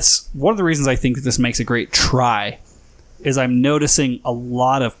say this. One of the reasons I think that this makes a great try is I'm noticing a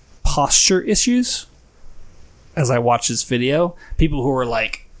lot of posture issues as I watch this video. People who are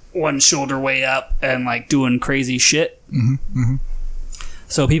like one shoulder way up and like doing crazy shit. Mm-hmm, mm-hmm.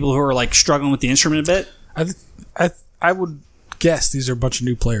 So people who are like struggling with the instrument a bit. I would guess these are a bunch of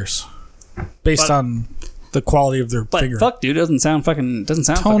new players based on the quality of their fingering. Fuck, dude, doesn't sound tone fucking is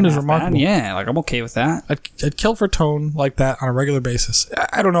half remarkable. bad. Yeah, like I'm okay with that. I'd kill for tone like that on a regular basis.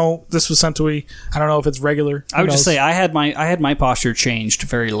 I don't know. This was sent to me. I don't know if it's regular. I would just say I had my posture changed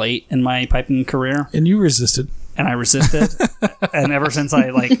very late in my piping career, and you resisted. And I resisted, and ever since I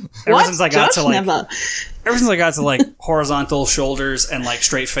got to like horizontal shoulders and like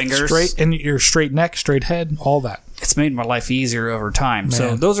straight fingers, straight and your straight neck, straight head, all that. It's made my life easier over time. Man.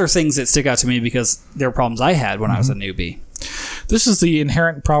 So those are things that stick out to me because they're problems I had when I was a newbie. This is the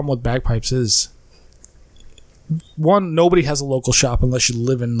inherent problem with bagpipes is, one, nobody has a local shop unless you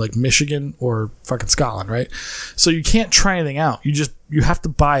live in like Michigan or fucking Scotland, right? So you can't try anything out. You have to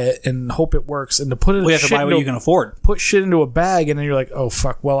buy it and hope it works. And to put it, you have to buy what you can afford. Put shit into a bag, and then you're like, oh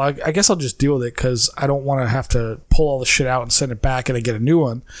fuck. Well, I guess I'll just deal with it because I don't want to have to pull all the shit out and send it back and then get a new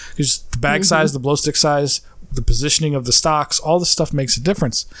one. Because the bag size, the blow stick size, the positioning of the stocks, all this stuff makes a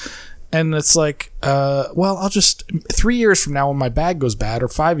difference. And it's like, well, I'll just 3 years from now when my bag goes bad, or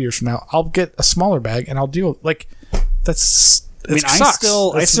 5 years from now, I'll get a smaller bag and I'll deal. Like, that's. I mean, I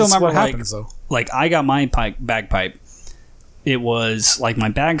still remember what happens, though. Like I got my bagpipe. It was like my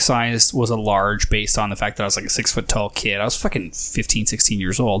bag size was a large based on the fact that I was like a 6 foot tall kid. I was fucking 15, 16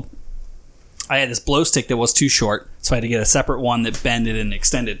 years old. I had this blow stick that was too short, so I had to get a separate one that bended and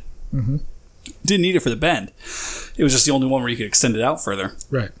extended. Mm-hmm. Didn't need it for the bend. It was just the only one where you could extend it out further.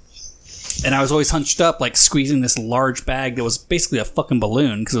 Right. And I was always hunched up, like squeezing this large bag that was basically a fucking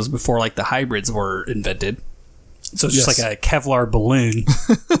balloon because it was before like the hybrids were invented. So it's just Yes. like a Kevlar balloon.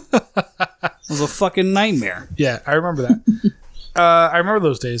 It was a fucking nightmare. Yeah, I remember that. I remember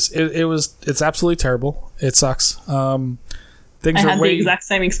those days. It's absolutely terrible. It sucks. Things I are had way the exact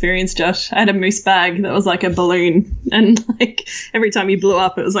same experience, Josh. I had a moose bag that was like a balloon, and like every time you blew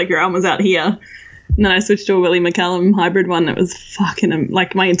up, it was like your arm was out here. And then I switched to a Willie McCallum hybrid one that was fucking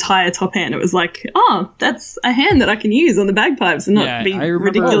like my entire top hand. It was like, oh, that's a hand that I can use on the bagpipes and not Yeah, be I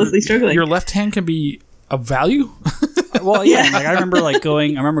remember ridiculously struggling. your left hand can be of value. Well, yeah. Like I remember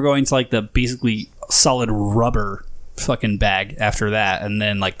going to like the basically solid rubber fucking bag after that, and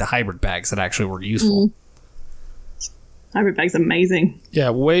then like the hybrid bags that actually were useful. Hybrid bag's amazing.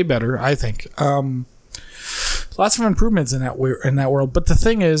 Yeah, way better, I think. Lots of improvements in that world. But the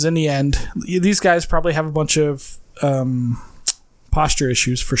thing is, in the end, these guys probably have a bunch of posture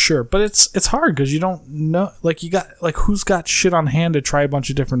issues for sure. But it's hard because you don't know. Like who's got shit on hand to try a bunch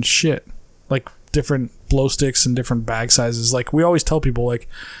of different shit, like different blow sticks and different bag sizes. Like we always tell people, like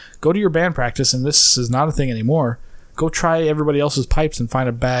go to your band practice, and this is not a thing anymore. Go try everybody else's pipes and find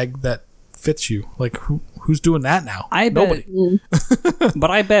a bag that fits you. Like who's doing that now? I bet, Nobody.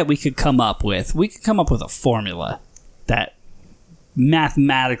 but I bet we could come up with a formula that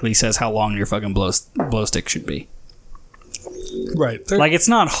mathematically says how long your fucking blow stick should be. Right. Like it's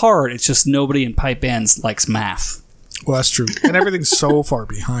not hard. It's just nobody in pipe bands likes math. Well, that's true. And everything's so far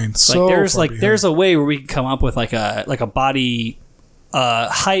behind. There's a way where we can come up with like a body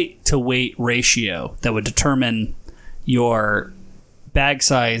height to weight ratio that would determine your bag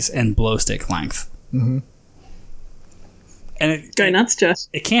size and blow stick length. Mm-hmm. And Go nuts, Josh.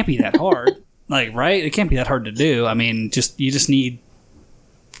 it can't be that hard. Like, right? It can't be that hard to do. I mean, you just need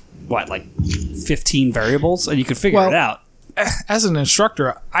what, like 15 variables, and you can figure it out. As an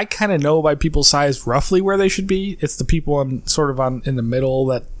instructor, I kind of know by people's size roughly where they should be. It's the people in the middle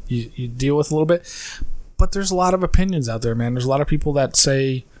that you deal with a little bit. But there's a lot of opinions out there, man. There's a lot of people that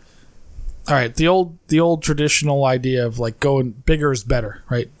say, all right, the old traditional idea of like going bigger is better,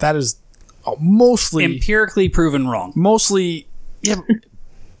 right? That is mostly Empirically proven wrong. yeah,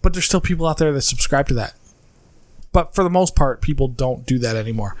 but there's still people out there that subscribe to that. But for the most part, people don't do that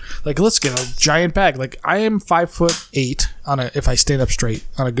anymore. Like, let's get a giant bag. Like, I am 5'8" if I stand up straight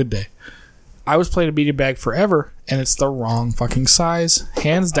on a good day. I was playing a medium bag forever, and it's the wrong fucking size,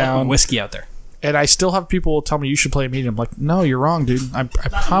 hands down. Whiskey out there. And I still have people tell me you should play a medium. I'm like, no, you're wrong, dude. I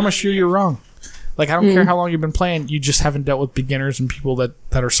promise you're wrong. Like, I don't care how long you've been playing. You just haven't dealt with beginners and people that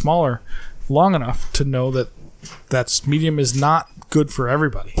are smaller long enough to know that medium is not good for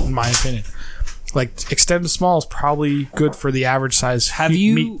everybody, in my opinion. Like, extended small is probably good for the average size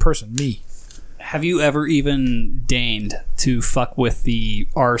meat person, me. Have you ever even deigned to fuck with the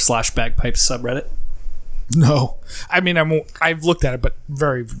r/bagpipes subreddit? No. I mean, I've looked at it, but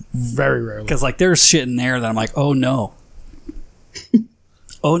very, very rarely. Because, like, there's shit in there that I'm like, oh, no.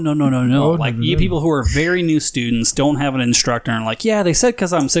 Oh, no. Like, you people who are very new students, don't have an instructor, and like, yeah, they said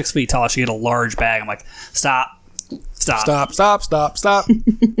because I'm 6 feet tall, I should get a large bag. I'm like, stop. Stop.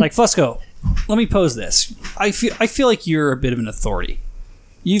 Like, Fusco, let me pose this. I feel like you're a bit of an authority.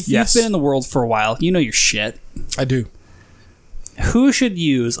 You've been in the world for a while. You know your shit. I do. Who should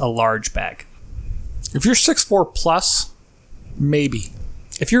use a large bag? If you're 6'4" plus, maybe.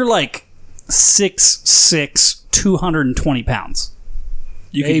 If you're like 6'6", 220 pounds,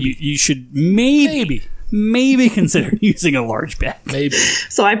 you should maybe consider using a large bag. Maybe.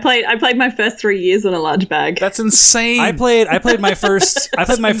 So I played my first 3 years on a large bag. That's insane. I played my first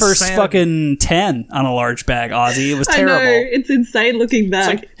fucking 10 on a large bag, Ozzy. It was terrible. I know, it's insane looking back.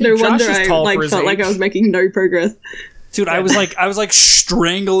 Like, no Josh wonder is I tall for his felt like age. I was making no progress. Dude, I was like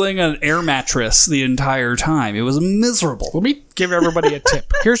strangling an air mattress the entire time. It was miserable. Let me give everybody a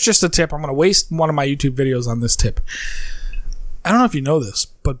tip. Here's just a tip. I'm going to waste one of my YouTube videos on this tip. I don't know if you know this,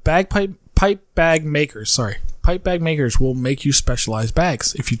 but pipe bag makers will make you specialized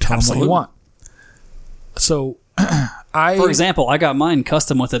bags if you tell them what you want. So, For example, I got mine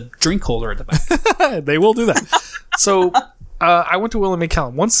custom with a drink holder at the back. they will do that. So, I went to Willie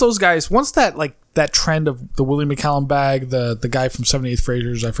McCallum. Once that trend of the Willie McCallum bag, the guy from 78th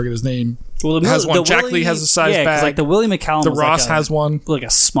Frasers, I forget his name, has one. Jack Lee has a size bag. Like the Willie McCallum. The Ross has one. Like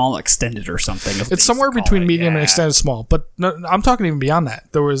a small extended or something. It's somewhere between medium and extended small. But no, I'm talking even beyond that.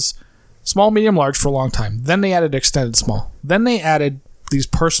 There was small, medium, large for a long time. Then they added extended small. Then they added these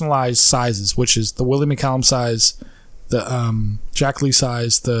personalized sizes, which is the Willie McCallum size, the Jack Lee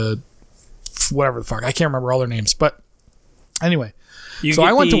size, the whatever the fuck. I can't remember all their names. But anyway. So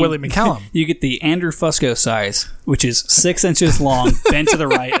I went to Willie McCallum. You get the Andrew Fusco size, which is 6 inches long, bent to the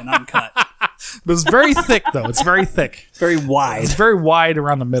right, and uncut. But it's very thick, though. It's very thick. Very wide. It's very wide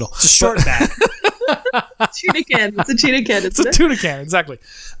around the middle. It's a short back. Tuna can. It's a tuna can. It's a tuna can, exactly.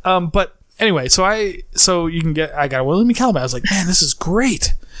 But anyway, I got a Willie McCallum. I was like, man, this is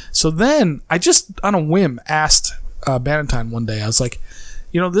great. So then I just on a whim asked Bannatyne one day. I was like,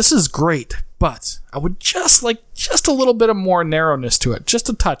 this is great, but I would just like just a little bit of more narrowness to it, just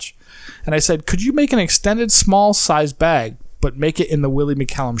a touch. And I said, could you make an extended small size bag, but make it in the Willie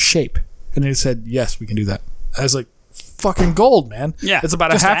McCallum shape? And he said, yes, we can do that. I was like, fucking gold, man. Yeah, it's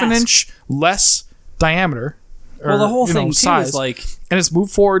about a half an inch less diameter. Well, the whole thing too size, is like, and it's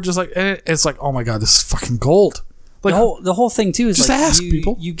moved forward just like, and it's like, oh my god, this is fucking gold. Like the whole thing too is just like, ask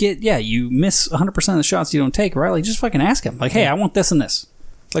people. You get you miss 100% of the shots you don't take, right? Like just fucking ask them. Like, hey, I want this and this.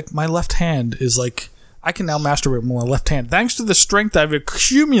 Like my left hand is like, I can now masturbate with my left hand thanks to the strength I've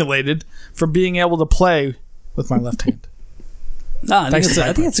accumulated from being able to play with my left hand. No, I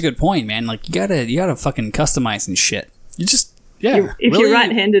think it's a good point, man. Like you gotta fucking customize and shit. You just if you're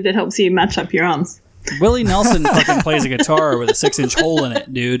right-handed, it helps you match up your arms. Willie Nelson fucking plays a guitar with a 6-inch hole in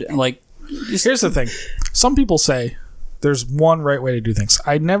it, dude. Like, here's the thing: some people say there's one right way to do things.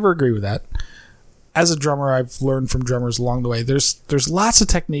 I never agree with that. As a drummer, I've learned from drummers along the way. There's lots of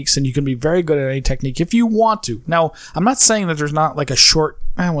techniques, and you can be very good at any technique if you want to. Now, I'm not saying that there's not like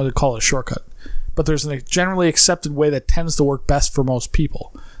I want to call it a shortcut, but there's a generally accepted way that tends to work best for most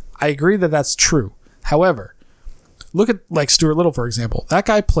people. I agree that that's true. However, look at like Stuart Little, for example. That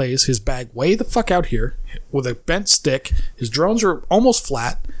guy plays his bag way the fuck out here with a bent stick. His drones are almost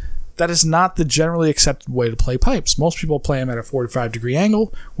flat. That is not the generally accepted way to play pipes. Most people play them at a 45-degree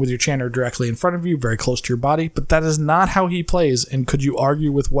angle with your chanter directly in front of you, very close to your body, but that is not how he plays, and could you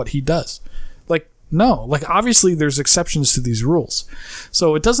argue with what he does? Like, no. Like, obviously there's exceptions to these rules.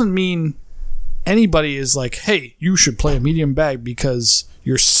 So it doesn't mean anybody is like, hey, you should play a medium bag because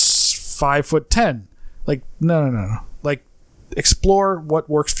you're 5'10". Like, no. Like, explore what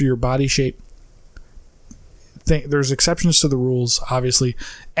works for your body shape. There's exceptions to the rules, obviously.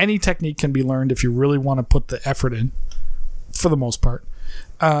 Any technique can be learned if you really want to put the effort in, for the most part.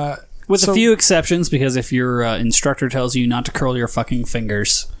 With a few exceptions, because if your instructor tells you not to curl your fucking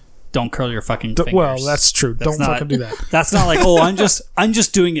fingers, don't curl your fucking fingers. Well, that's true. Don't fucking do that. That's not like, oh, I'm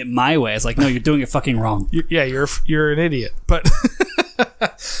just doing it my way. It's like, no, you're doing it fucking wrong. You're an idiot. But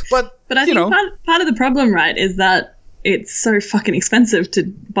I think part of the problem, right, is that it's so fucking expensive to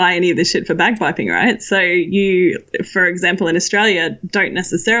buy any of this shit for bagpiping, right? So you, for example, in Australia, don't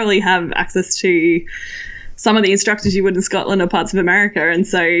necessarily have access to some of the instructors you would in Scotland or parts of America, and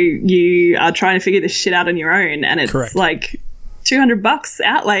so you are trying to figure this shit out on your own, and it's correct. Like $200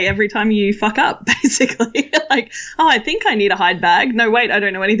 outlay every time you fuck up, basically. Like, oh, I think I need a hide bag. No, wait, I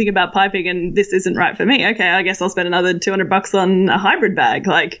don't know anything about piping and this isn't right for me. Okay, I guess I'll spend another $200 on a hybrid bag.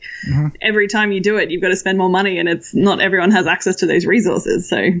 Like, every time you do it, you've got to spend more money, and it's not everyone has access to those resources.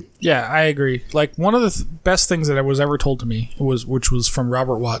 So yeah, I agree. Like, one of the best things that was ever told to me which was from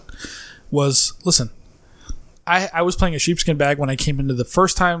Robert Watt, was, listen, I was playing a sheepskin bag when I came into the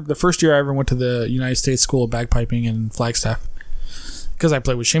first year I ever went to the United States School of Bagpiping in Flagstaff. Because I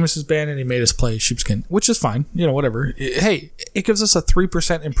played with Seamus's band and he made us play sheepskin, which is fine, whatever. It gives us a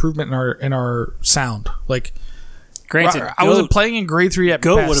 3% improvement in our sound. Like, granted, I wasn't playing in grade 3 at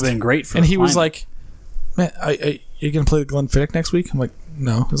Goat best. would have been great for. And he was like, "Man, you gonna play the Glenfiddich next week?" I'm like,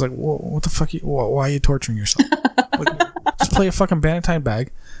 "No." He's like, "What the fuck? Why are you torturing yourself? Like, just play a fucking Bannatyne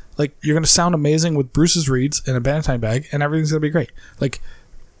bag. Like, you're gonna sound amazing with Bruce's reeds in a Bannatyne bag, and everything's gonna be great. Like."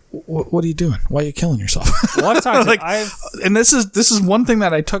 What are you doing? Why are you killing yourself? Well, and this is one thing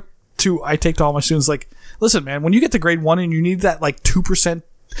that I take to all my students. Like, listen, man, when you get to grade 1 and you need that like 2%,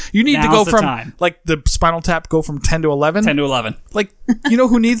 you need to go from like the Spinal Tap go from 10 to 11. 10 to 11. Like,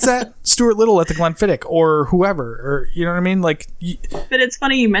 who needs that? Stuart Little at the Glenfiddich or whoever, or you know what I mean? Like, but it's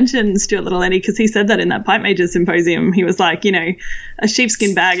funny you mentioned Stuart Little, Eddie, because he said that in that Pipe Majors symposium. He was like, a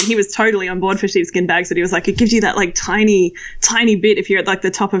sheepskin bag, and he was totally on board for sheepskin bags. But he was like, it gives you that like tiny bit if you're at like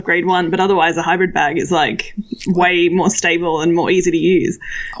the top of grade 1, but otherwise a hybrid bag is like way more stable and more easy to use.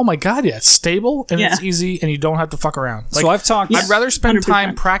 Oh my god, yeah, it's stable and it's easy, and you don't have to fuck around. Like, so I've talked. I'd rather spend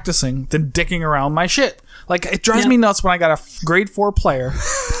time practicing than dicking around my shit. Like, it drives me nuts when I got a grade 4 player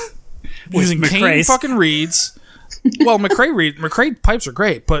using cane fucking reeds. Well, McRae pipes are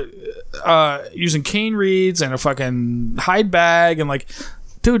great, but using cane reeds and a fucking hide bag and like,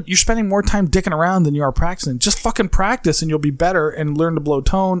 dude, you're spending more time dicking around than you are practicing. Just fucking practice and you'll be better and learn to blow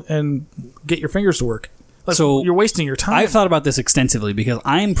tone and get your fingers to work. Like, so you're wasting your time. I've thought about this extensively because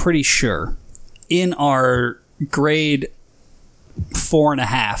I'm pretty sure in our grade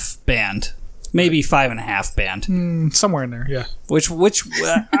 4.5 band, maybe 5.5 band, somewhere in there, yeah. Which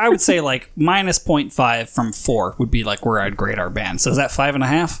I would say like minus 0.5 from 4 would be like where I'd grade our band. So is that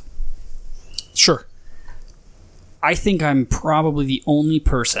 5.5? Sure. I think I'm probably the only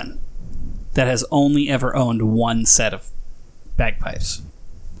person that has only ever owned one set of bagpipes.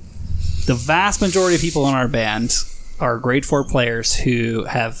 The vast majority of people in our band are grade 4 players who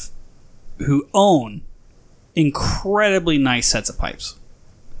own incredibly nice sets of pipes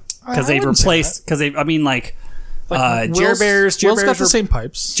because they've replaced. Because Jer Bears got the same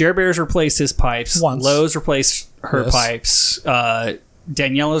pipes. Jer Bears replaced his pipes. Once. Lowe's replaced her pipes.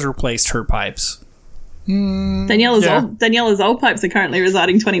 Daniela's replaced her pipes. Daniela's old pipes are currently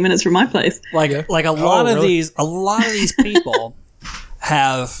residing 20 minutes from my place. A lot of really? these people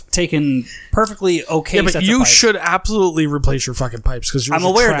have taken perfectly okay. Yeah, but sets you of pipes. should absolutely replace your fucking pipes because I'm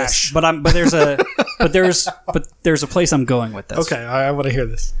aware of this, but there's a place I'm going with this. Okay, I want to hear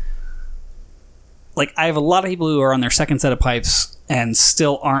this. Like, I have a lot of people who are on their second set of pipes and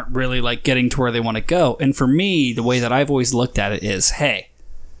still aren't really like getting to where they want to go. And for me, the way that I've always looked at it is, hey,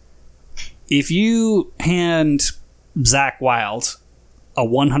 if you hand Zach Wild a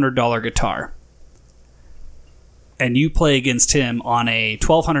 $100 guitar and you play against him on a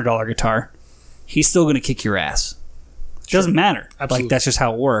 $1,200 guitar, he's still going to kick your ass. It doesn't matter. Absolutely. Like, that's just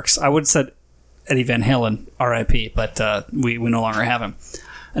how it works. I would have said Eddie Van Halen, R.I.P., but we no longer have him.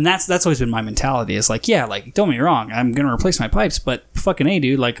 And that's always been my mentality. Is like, yeah, like, don't get me wrong, I'm going to replace my pipes, but fucking A,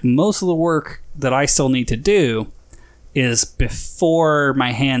 dude, like, most of the work that I still need to do is before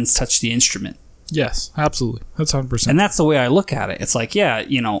my hands touch the instrument. Yes, absolutely. That's 100%. And that's the way I look at it. It's like, yeah,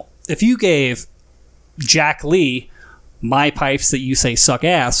 if you gave Jack Lee my pipes that you say suck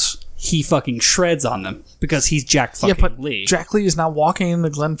ass, he fucking shreds on them because he's Jack fucking Lee. Jack Lee is not walking into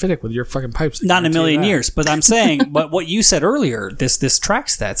Glenfiddich with your fucking pipes. Not in a million years. But I'm saying, but what you said earlier, this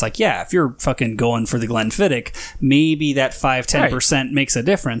tracks that. It's like, yeah, if you're fucking going for the Glenfiddich, maybe that 5-10% makes a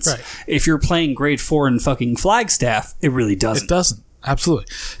difference. Right. If you're playing grade 4 in fucking Flagstaff, it really doesn't. It doesn't. Absolutely.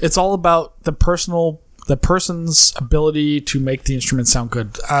 It's all about the person's ability to make the instrument sound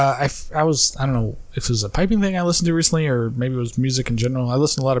good. I don't know if it was a piping thing I listened to recently or maybe it was music in general. I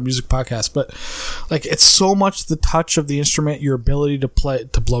listen to a lot of music podcasts, but like, it's so much the touch of the instrument, your ability to play,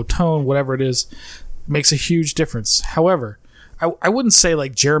 to blow tone, whatever it is, makes a huge difference. However, I wouldn't say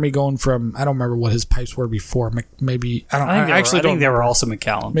like Jeremy going from, I don't remember what his pipes were before. Maybe, I think they were also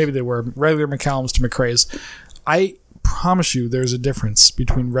McCallum. Maybe they were regular McCallums to McRae's. I promise you there's a difference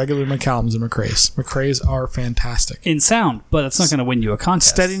between regular McCallums and McRae's. McRae's are fantastic. In sound, but it's not going to win you a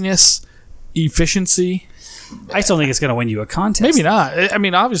contest. Steadiness, efficiency. I still think it's going to win you a contest. Maybe not. I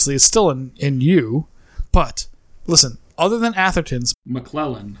mean, obviously it's still in you, but listen, other than Atherton's,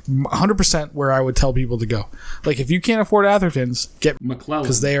 McClellan. 100% where I would tell people to go. Like, if you can't afford Atherton's, get McClellan.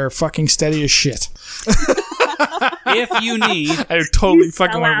 Because they are fucking steady as shit. If you need I totally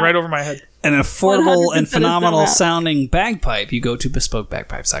fucking went right over my head. an affordable 100% and phenomenal is still out. sounding bagpipe, you go to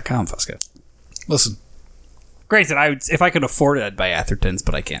bespokebagpipes.com, Fusco. Listen, Granted, if I could afford it, I'd buy Atherton's,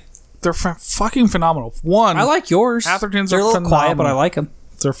 but I can't. they're fucking phenomenal. One, I like yours. Atherton's They're are a little quiet, but I phenomenal. like them.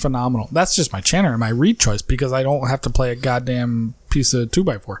 they're phenomenal. That's just my channel and my reed choice because I don't have to play a goddamn piece of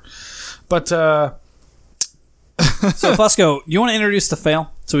 2x4. But, So, Fusco, you want to introduce the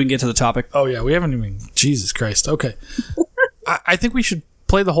fail so we can get to the topic? oh yeah, we haven't even, Jesus Christ. Okay. I think we should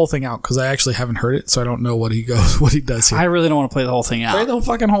play the whole thing out because I actually haven't heard it, so I don't know what he does here. I really don't want to play the whole thing Play out. the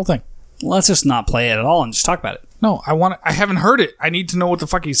fucking whole thing. Let's just not play it at all and just talk about it. No, I haven't heard it. I need to know what the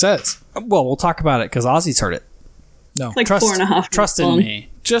fuck he says. Well, we'll talk about it because Ozzy's heard it. No. It's like Trust 4.5. Trust in long. me.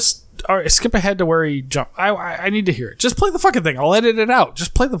 Just all right, skip ahead to where he jumped. I need to hear it. Just play the fucking thing. I'll edit it out.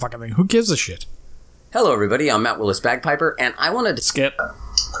 Just play the fucking thing. Who gives a shit? Hello, everybody. I'm Matt Willis Bagpiper, and I wanted to Skip.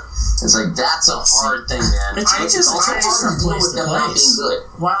 It's like, that's a hard thing, man. It changes from place to place. Good.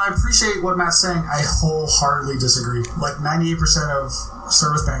 While I appreciate what Matt's saying, I wholeheartedly disagree. Like 98% of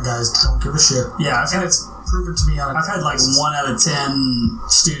service band guys don't give a shit. Yeah, and it's proven to me on. I've had like 1 out of 10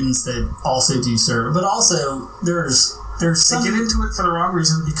 students that also do serve, but also there's They some. get into it for the wrong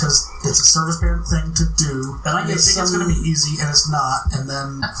reason because it's a service band thing to do, And I they get think it's some- going to be easy, and it's not. And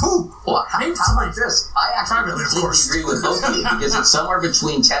then Well, how about this? I actually Privately, of completely course. agree with both of you because it's somewhere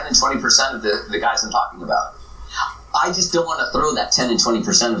between 10 and 20% of the guys I'm talking about. I just don't want to throw that 10 and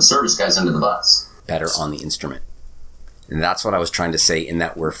 20% of the service guys under the bus. better on the instrument. And that's what I was trying to say in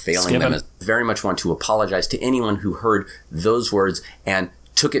that we're failing Skip them. it. I very much want to apologize to anyone who heard those words and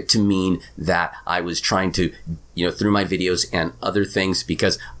took it to mean that I was trying to, through my videos and other things,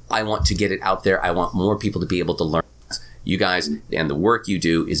 because I want to get it out there. I want more people to be able to learn. You guys and the work you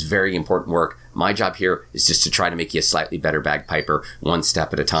do is very important work. My job here is just to try to make you a slightly better bagpiper, one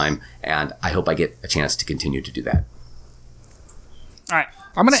step at a time. And I hope I get a chance to continue to do that. All right.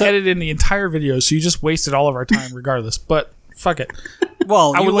 I'm going to edit in the entire video, so you just wasted all of our time regardless. But fuck it.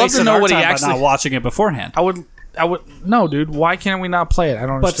 Well, I you would love to wasted know our what he time by actually. not watching it beforehand. I would. No, dude. Why can't we not play it? I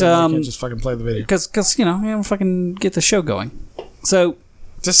don't understand. Why we can't just fucking play the video. Because you know, fucking get the show going. So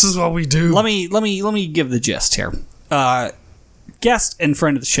This is what we do. let me give the gist here. Guest and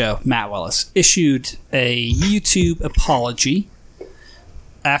friend of the show, Matt Willis, issued a YouTube apology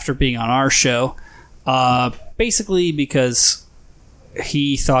after being on our show, basically because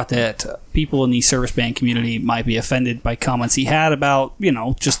he thought that people in the service band community might be offended by comments he had about, you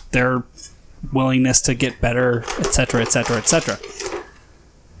know, just their willingness to get better, etc., etc., etc.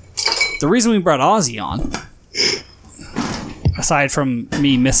 The reason we brought Ozzy on, aside from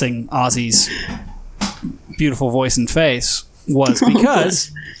me missing Ozzy's beautiful voice and face, was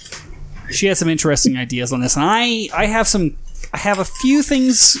because she had some interesting ideas on this, and I have a few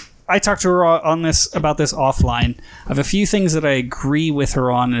things. I talked to her on this about this offline. I have a few things that I agree with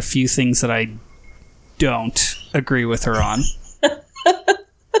her on, and a few things that I don't agree with her on.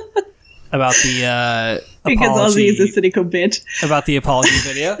 About the Because apology, Ozzy is a cynical bitch. about the apology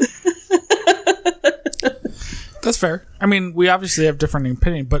video. That's fair. I mean, we obviously have different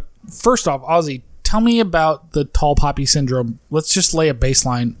opinion, but first off, Ozzy, tell me about the tall poppy syndrome. Let's just lay a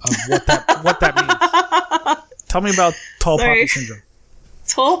baseline of what that means. Tell me about tall poppy syndrome.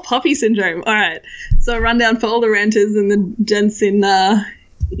 Tall poppy syndrome. All right. So a rundown for all the renters and the gents in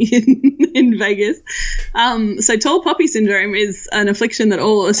Vegas. So tall poppy syndrome is an affliction that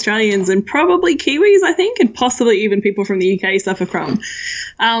all Australians and probably Kiwis, I think, and possibly even people from the UK suffer from,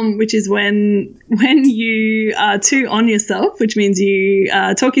 which is when you are too on yourself, which means you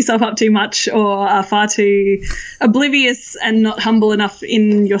talk yourself up too much or are far too oblivious and not humble enough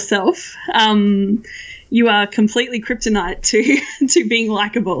in yourself. You are completely kryptonite to being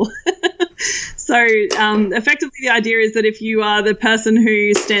likable. So effectively the idea is that if you are the person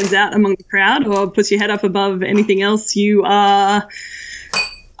who stands out among the crowd or puts your head up above anything else, you are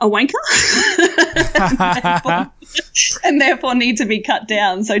a wanker and therefore need to be cut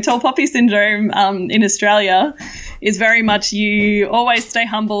down. So tall poppy syndrome in Australia is very much you always stay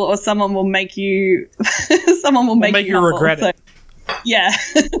humble or someone will make you make you humble. Regret it. Yeah.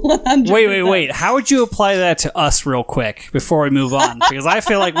 100%. Wait. How would you apply that to us real quick before we move on? Because I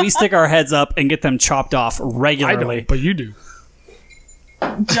feel like we stick our heads up and get them chopped off regularly. I don't, but you do.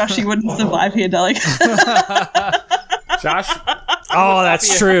 Josh, you wouldn't survive here, darling. Josh? Oh,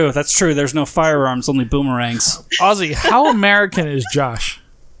 that's true. That's true. There's no firearms, only boomerangs. Ozzy, how American is Josh?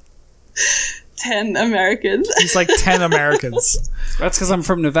 10 Americans. He's like 10 Americans. That's because I'm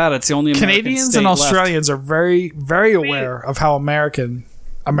from Nevada. It's the only American Canadians state and left. Australians are very, very aware of how Americans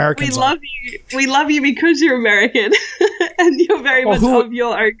We are. love you. We love you because you're American and you're very much of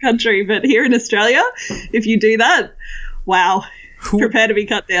your own country. But here in Australia, if you do that, wow, prepare to be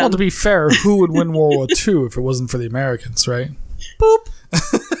cut down. Well, to be fair, who would win World War II if it wasn't for the Americans, right? Boop.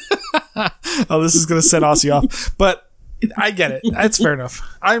 Oh, this is going to set Ozzy off. But I get it. That's fair enough.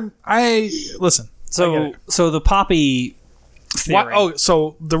 Listen. So the poppy theory.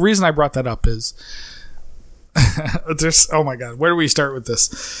 So the reason I brought that up is oh my God, where do we start with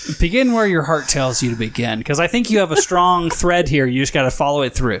this? Begin where your heart tells you to begin, because I think you have a strong thread here. You just got to follow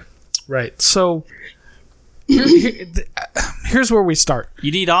it through. Right. So here's where we start.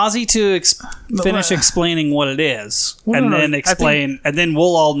 You need Ozzy to finish explaining what it is, and then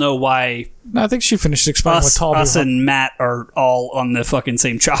we'll all know why. I think she finished explaining what tall us and Matt are all on the fucking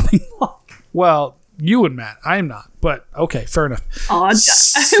same chopping block. Well, you and Matt, I'm not, but okay, fair enough. Oh,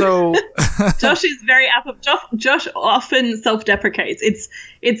 so Josh is very Josh often self-deprecates.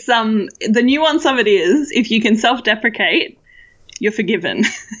 It's the nuance of it is if you can self-deprecate, you're forgiven.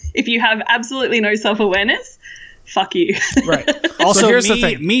 If you have absolutely no self-awareness, fuck you. Right. Also, so here's the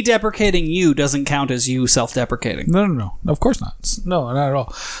thing. Me deprecating you doesn't count as you self-deprecating. No. Of course not. No, not at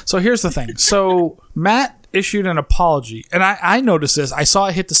all. So here's the thing. So Matt issued an apology, and I noticed this. I saw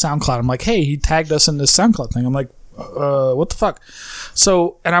it hit the SoundCloud. I'm like, hey, he tagged us in this SoundCloud thing. I'm like, what the fuck?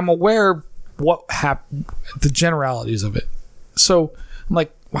 So, and I'm aware what happened, the generalities of it. So I'm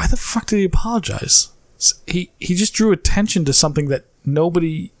like, why the fuck did he apologize? He just drew attention to something that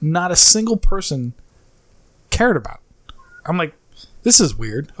not a single person cared about. I'm like, this is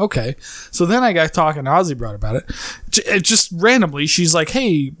weird. Okay. So then I got talking to Ozzy brought about it. Just randomly, she's like,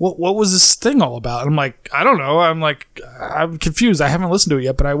 hey, what was this thing all about? I'm like, I don't know. I'm confused. I haven't listened to it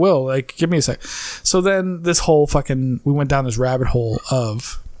yet, but I will. Like, give me a sec. So then this whole we went down this rabbit hole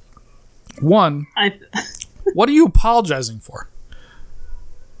of, one, what are you apologizing for?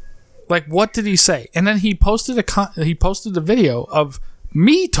 Like, what did he say? And then he posted a video of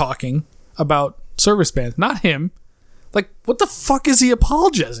me talking about service bands, not him. Like, what the fuck is he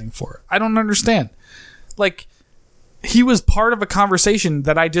apologizing for? I don't understand. Like, he was part of a conversation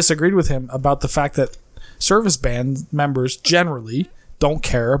that I disagreed with him about the fact that service band members generally don't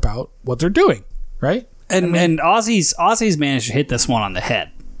care about what they're doing, right? And Ozzy's managed to hit this one on the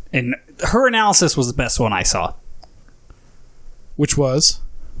head. And her analysis was the best one I saw. Which was?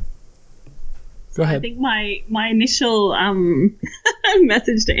 Go ahead. I think my initial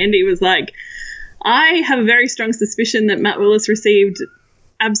message to Andy was like, I have a very strong suspicion that Matt Willis received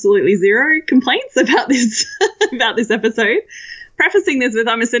absolutely zero complaints about this about this episode. Prefacing this with,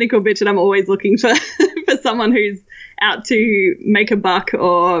 I'm a cynical bitch and I'm always looking for for someone who's out to make a buck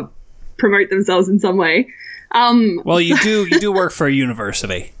or promote themselves in some way. Well, you do work for a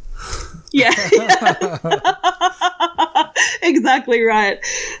university. Yeah. Exactly right.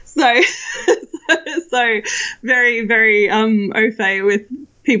 So very, very au fait with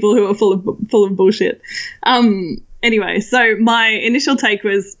people who are full of bullshit. Anyway, so my initial take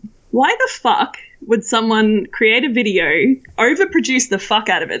was, why the fuck would someone create a video, overproduce the fuck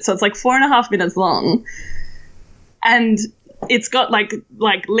out of it? So it's like 4.5 minutes long, and it's got like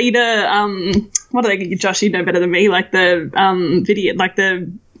leader, what are they, Josh, you know better than me, like the video, like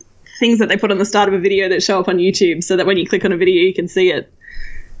the things that they put on the start of a video that show up on YouTube so that when you click on a video you can see it.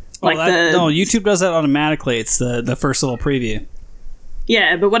 Like no, YouTube does that automatically. It's the first little preview.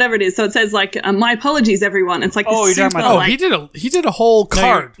 Yeah, but whatever it is. So it says like, my apologies, everyone. It's like, you're talking about like, he did a whole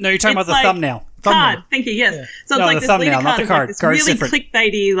card. No, you're talking about the like thumbnail. Card. Thank you. Yes. Yeah. So it's like the this thumbnail, leader not the card. Like this Card's really different.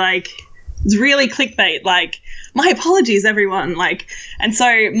 clickbaity, like it's really clickbait. Like, my apologies, everyone. Like, and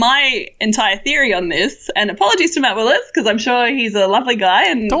so my entire theory on this, and apologies to Matt Willis because I'm sure he's a lovely guy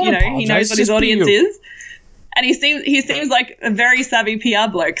and he knows what his audience is. And he seems like a very savvy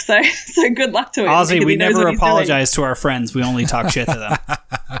PR bloke, so good luck to him. Ozzy, we never apologize to our friends. We only talk shit to them.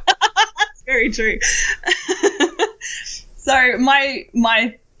 That's very true. So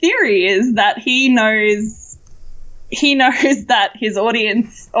my theory is that he knows that his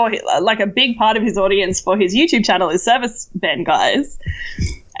audience, or like a big part of his audience for his YouTube channel, is service band guys.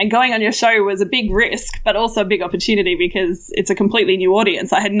 And going on your show was a big risk, but also a big opportunity because it's a completely new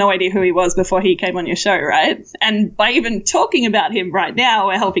audience. I had no idea who he was before he came on your show, right? And by even talking about him right now,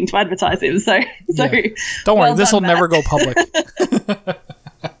 we're helping to advertise him. So don't worry, this will never go public.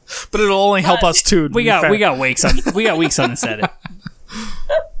 But it'll only help us too. We got weeks on this edit.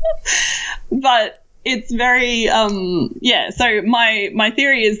 But it's very so my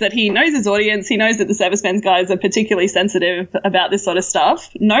theory is that he knows his audience. He knows that the service bands guys are particularly sensitive about this sort of stuff.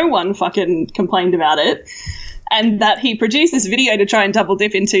 No one fucking complained about it. And that he produced this video to try and double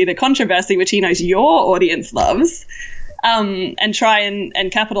dip into the controversy, which he knows your audience loves, and try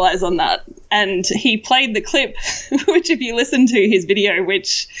and capitalize on that. And he played the clip, which if you listen to his video,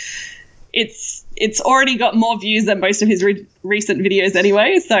 which it's already got more views than most of his recent videos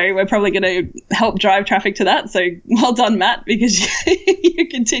anyway, so we're probably going to help drive traffic to that. So well done, Matt, because you're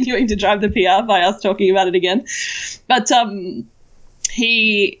continuing to drive the PR by us talking about it again. But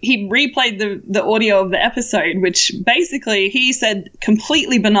he replayed the audio of the episode, which basically he said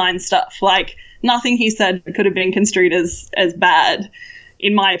completely benign stuff. Like nothing he said could have been construed as bad,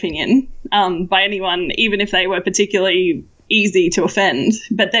 in my opinion, by anyone, even if they were particularly easy to offend.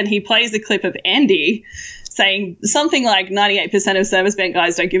 But then he plays a clip of Andy saying something like 98% of service band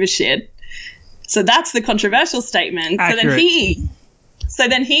guys don't give a shit. So that's the controversial statement. Accurate. So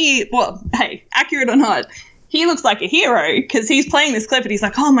then he, well, hey, accurate or not, he looks like a hero because he's playing this clip and he's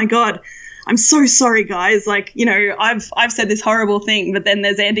like, oh my God, I'm so sorry, guys. Like, I've said this horrible thing. But then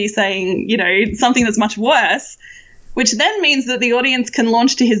there's Andy saying, something that's much worse, which then means that the audience can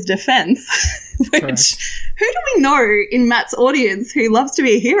launch to his defense. Which, who do we know in Matt's audience who loves to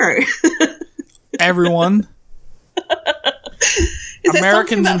be a hero? Everyone. Is there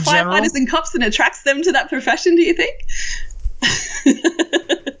Americans something about firefighters and cops that attracts them to that profession, do you think?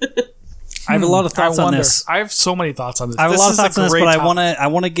 I have a lot of thoughts on this. I have so many thoughts on this. I have a lot of thoughts on this, but I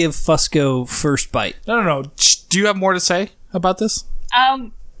want to give Fusco first bite. No. Do you have more to say about this?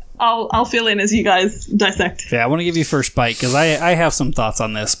 I'll fill in as you guys dissect. Yeah, I want to give you first bite because I have some thoughts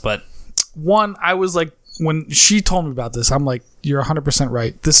on this, but one, I was like, when she told me about this, I'm like, you're 100%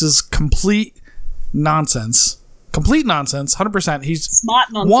 right. This is complete nonsense. Complete nonsense, 100%. He's smart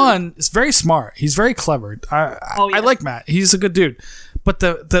nonsense. One, is very smart. He's very clever. I like Matt. He's a good dude. But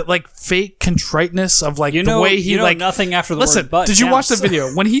the like fake contriteness of like the way he like nothing after the listen, word but did you counts. watch the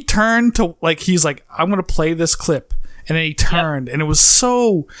video when he turned to like he's like, I'm gonna play this clip, and then he turned and it was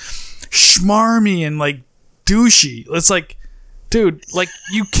so schmarmy and like douchey. It's like, dude, like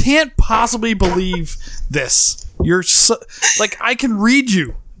you can't possibly believe this. You're so like, I can read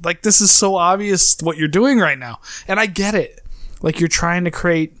you. Like, this is so obvious what you're doing right now. And I get it. Like, you're trying to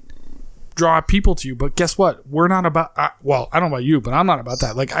create draw people to you. But guess what? We're not about. Well, I don't know about you, but I'm not about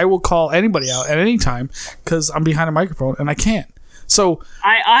that. Like, I will call anybody out at any time because I'm behind a microphone and I can't. So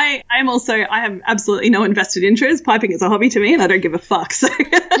I'm also, I have absolutely no invested interest. Piping is a hobby to me, and I don't give a fuck. So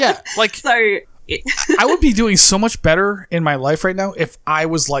yeah, like I would be doing so much better in my life right now if I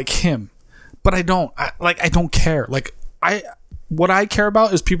was like him, but I don't. I don't care. Like what I care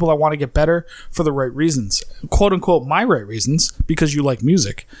about is people that want to get better for the right reasons, quote unquote, my right reasons, because you like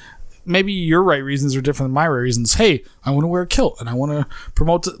music. Maybe your right reasons are different than my right reasons. Hey, I want to wear a kilt and I want to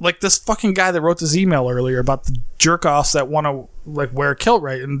promote like this fucking guy that wrote this email earlier about the jerk offs that want to like wear a kilt,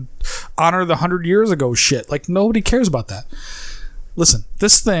 right, and honor the 100 years ago shit. Like, nobody cares about that. Listen,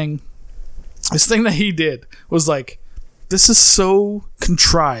 this thing that he did was like, this is so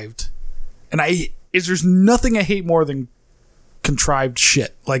contrived, and there's nothing I hate more than contrived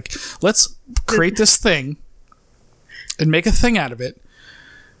shit. Like, let's create this thing and make a thing out of it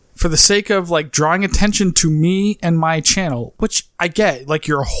for the sake of like drawing attention to me and my channel, which I get. Like,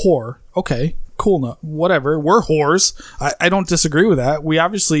 you're a whore. Okay, cool. No, whatever. We're whores. I don't disagree with that. We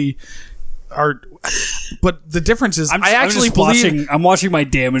obviously are, but the difference is I'm watching my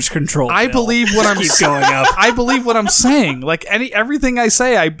damage control. I believe what I'm going up. I believe what I'm saying. Like, everything I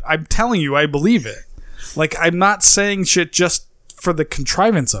say, I'm telling you, I believe it. Like, I'm not saying shit just for the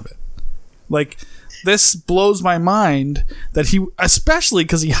contrivance of it. Like, this blows my mind that he, especially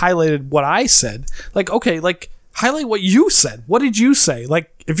because he highlighted what I said. Like, okay, like, highlight what you said. What did you say?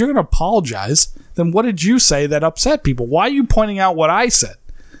 Like, if you're going to apologize, then what did you say that upset people? Why are you pointing out what I said?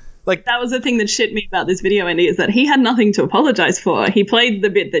 Like, that was the thing that shit me about this video, Andy, is that he had nothing to apologize for. He played the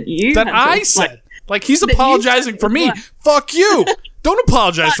bit that you that I said. Like, he's apologizing for me. Fuck you. Don't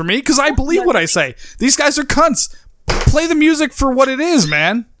apologize for me, because I believe what I say. These guys are cunts. Play the music for what it is,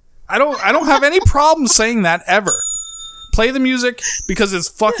 man. I don't have any problem saying that ever. Play the music because it's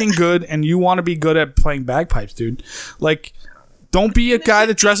fucking good and you want to be good at playing bagpipes, dude. Like, don't be a guy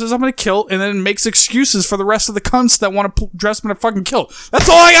that dresses up in a kilt and then makes excuses for the rest of the cunts that want to dress up in a fucking kilt. That's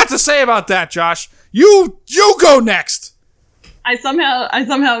all I got to say about that, Josh. You go next. I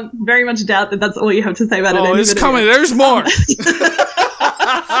somehow very much doubt that that's all you have to say about it. Oh, it's coming. There's more.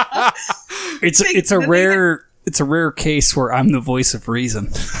 It's a rare case where I'm the voice of reason.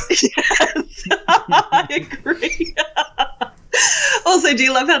 Yes, I agree. Also, do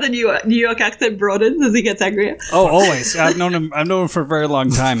you love how the New York accent broadens as he gets angrier? Oh, always. I've known him for a very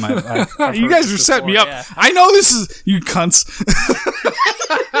long time. You guys are setting me up. Yeah. I know this is you cunts. The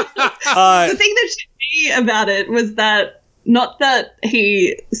thing that should be about it was that not that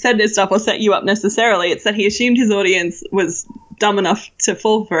he said this stuff or set you up necessarily. It's that he assumed his audience was dumb enough to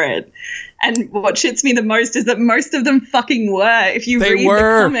fall for it. And what shits me the most is that most of them fucking were. If you read the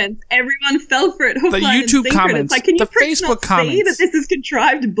comments, everyone fell for it. The YouTube comments, it's like, can you the Facebook comments, see that this is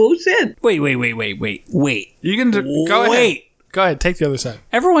contrived bullshit? Wait. You can go ahead. Go ahead. Take the other side.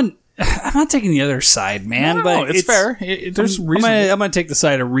 Everyone, I'm not taking the other side, man. No, but it's fair. There's reason. I'm gonna take the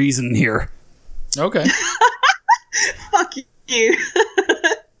side of reason here. Okay. Fuck you, dude.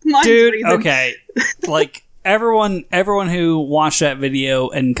 Reason. Okay, like. Everyone who watched that video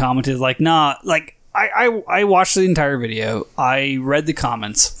and commented like, nah, like I watched the entire video. I read the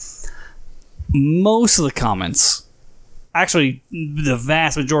comments. Most of the comments, actually the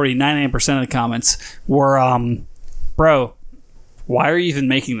vast majority, 99% of the comments were, bro, why are you even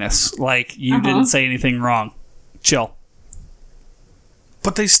making this? Like, you didn't say anything wrong. Chill.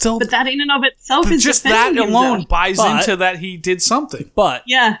 But they still... But that in and of itself is just that alone buys into that he did something. But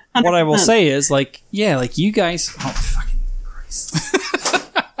yeah, 100%. What I will say is, like, yeah, like, you guys... Oh, fucking Christ.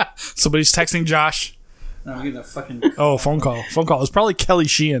 Somebody's texting Josh. No, I'm getting a fucking... Oh, phone call. Phone call. It's probably Kelly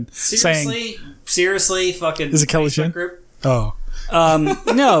Sheehan saying... Seriously? Fucking... Is it Kelly Sheehan? Group? Oh.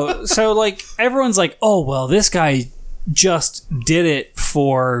 No, so, like, everyone's like, oh, well, this guy just did it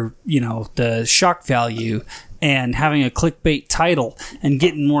for, you know, the shock value and having a clickbait title and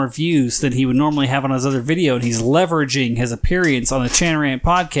getting more views than he would normally have on his other video, and he's leveraging his appearance on the Chanarant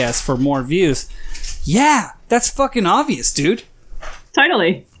podcast for more views. Yeah, that's fucking obvious, dude.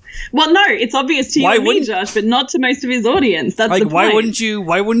 Totally. Well, no, it's obvious to you and me, Josh, but not to most of his audience. That's like, the point.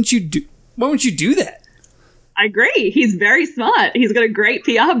 Why wouldn't you do that? I agree. He's very smart. He's got a great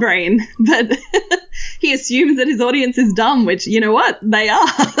PR brain, but he assumes that his audience is dumb, which, you know what? They are.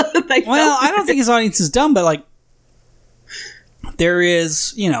 Well, I don't think his audience is dumb, but, like, there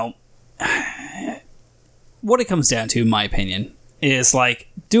is, you know, what it comes down to, in my opinion, is, like,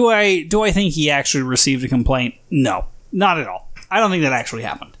 do I think he actually received a complaint? No, not at all. I don't think that actually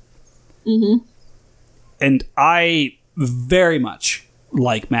happened. Mm-hmm. And I very much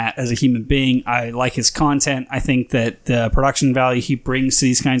like Matt as a human being. I like his content. I think that the production value he brings to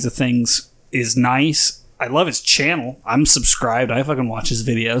these kinds of things is nice. I love his channel. I'm subscribed. I fucking watch his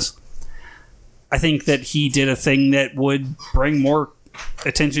videos. I think that he did a thing that would bring more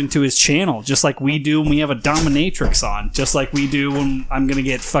attention to his channel, just like we do when we have a dominatrix on, just like we do when I'm gonna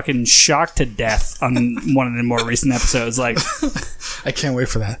get fucking shocked to death on one of the more recent episodes. Like, I can't wait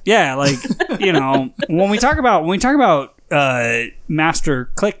for that. yeah, like, you know, when we talk about master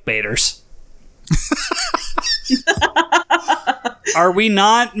clickbaiters, are we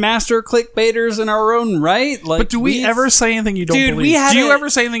not master clickbaiters in our own right? Like, But do we ever say anything you don't Dude, believe? we Do you had ever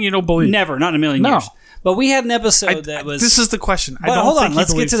say anything you don't believe? never, not in a million No. years. But we had an episode that was. This is the question. I But don't hold think on, he let's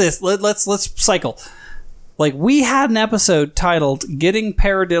get believes to this. Let's cycle. Like, we had an episode titled "Getting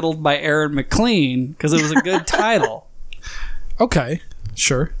Paradiddled" by Aaron McLean because it was a good title. Okay,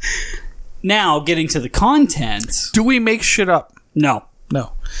 sure. Now, getting to the content. Do we make shit up? No.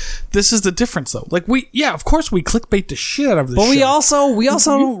 No. This is the difference, though. Like, of course we clickbait the shit out of this But show. we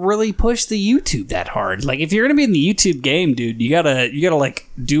also don't really push the YouTube that hard. Like, if you're gonna be in the YouTube game, dude, you gotta like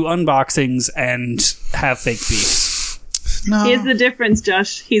do unboxings and have fake beefs. No. Here's the difference,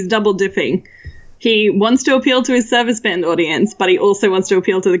 Josh. He's double dipping. He wants to appeal to his service band audience, but he also wants to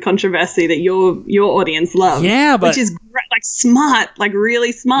appeal to the controversy that your audience loves. Yeah, but which is great, like smart, like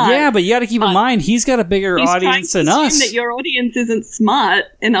really smart. Yeah, but you got to keep in mind he's got a bigger audience than He's trying to us. assume that your audience isn't smart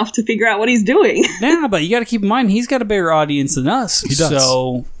enough to figure out what he's doing. Yeah, but you got to keep in mind he's got a bigger audience than us. He does.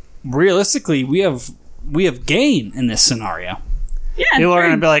 So realistically, we have gain in this scenario. Yeah, People are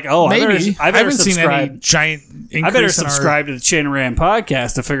going to be like, "Oh, Maybe. I better haven't seen any subscribe. giant increase I better in subscribe to the Chan Ran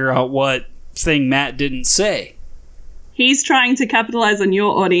podcast to figure out what thing Matt didn't say." He's trying to capitalize on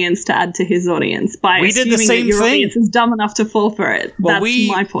your audience to add to his audience by We did the assuming same that your thing. audience is dumb enough to fall for it. Well, That's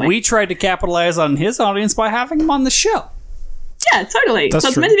my point. we tried to capitalize on his audience by having him on the show. Yeah, totally. That's so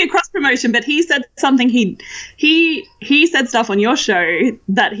it's true. meant to be a cross promotion, but he said something he said stuff on your show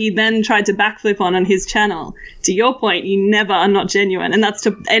that he then tried to backflip on his channel. To your point, you never are not genuine, and that's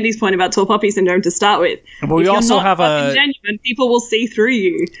to Andy's point about tall poppy syndrome to start with. But we If you're also not have fucking genuine, people will see through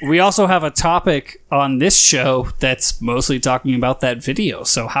you. We also have a topic on this show that's mostly talking about that video.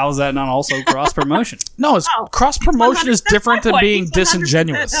 So how is that not also cross promotion? No, it's Oh, cross promotion is 100% different than my point. being He's 100%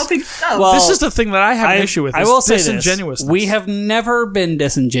 disingenuous. helping stuff. Well, This is the thing that I have an issue with. I is will say this: disingenuousness. we have never been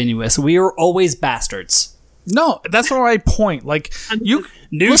disingenuous. We are always bastards. No, that's not my point. Like you,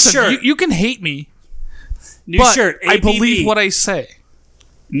 New listen, shirt. You can hate me, New but shirt. I ABB. believe what I say.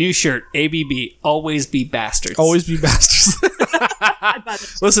 New shirt. ABB. Always be bastards. Always be bastards.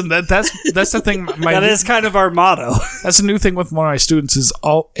 Listen, that's the thing. That is kind of our motto. That's a new thing with one of my students is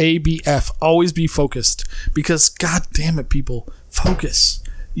all ABF. Always be focused, because god damn it, people, focus.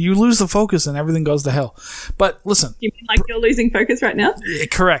 You lose the focus and everything goes to hell. But listen, You mean like you're losing focus right now?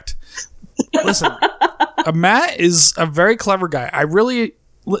 correct. Listen, Matt is a very clever guy. I agree.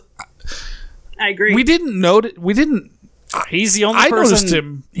 We didn't know that. We didn't. He's the only I person. noticed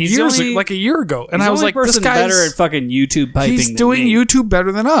him He's years the only, like a year ago, and he's I the was only like, "This person guy's better at fucking YouTube piping. he's than doing me. YouTube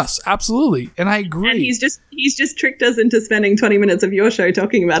better than us." Absolutely, and I agree. And he's just tricked us into spending 20 minutes of your show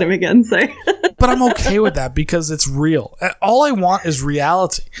talking about him again. So But I'm okay with that because it's real. All I want is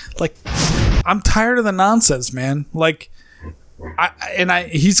reality. Like, I'm tired of the nonsense, man. Like,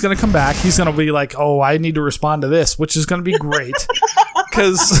 he's gonna come back. He's gonna be like, "Oh, I need to respond to this," which is gonna be great.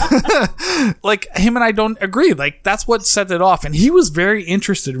 Because, like, him and I don't agree. Like, that's what set it off. And he was very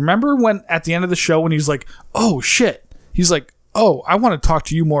interested. Remember when at the end of the show when he was like, "Oh shit," he's like, "Oh, I want to talk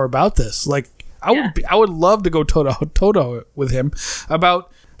to you more about this." Like, I would love to go toe with him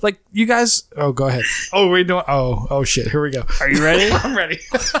about. Like, you guys... Oh, go ahead. Oh, we're doing... Oh, shit. Here we go. Are you ready? I'm ready.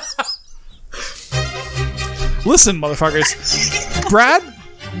 Listen, motherfuckers. Brad...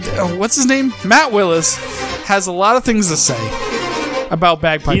 what's his name? Matt Willis has a lot of things to say about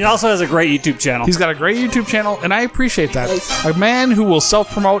bagpiping. He also has a great YouTube channel. He's got a great YouTube channel, and I appreciate that. A man who will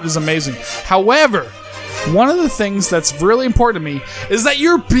self-promote is amazing. However... one of the things that's really important to me is that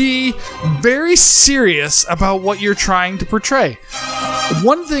you be very serious about what you're trying to portray.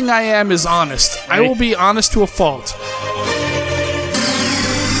 One thing I am is honest. I will be honest to a fault.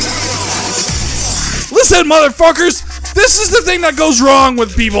 Listen, motherfuckers! This is the thing that goes wrong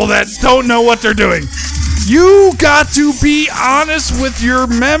with people that don't know what they're doing. You got to be honest with your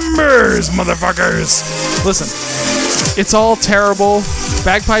members, motherfuckers. Listen, it's all terrible.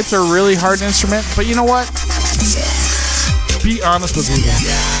 Bagpipes are a really hard instrument, but you know what? Be honest with people.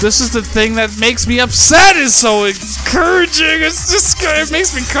 This is the thing that makes me upset. Is so encouraging. It's just, it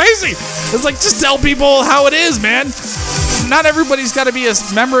makes me crazy. It's like, just tell people how it is, man. Not everybody's got to be a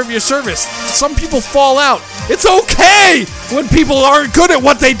member of your service. Some people fall out. It's okay when people aren't good at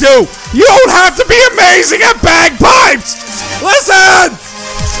what they do. You don't have to be amazing at bagpipes. Listen,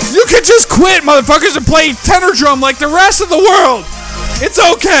 you can just quit, motherfuckers, and play tenor drum like the rest of the world. It's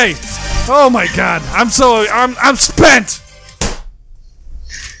okay. Oh my God, I'm spent.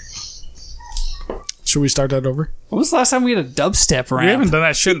 Should we start that over? When was the last time we had a dubstep We haven't ramp? done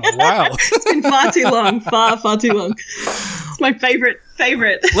that shit in a while. It's been far too long. Far too long. It's my favorite.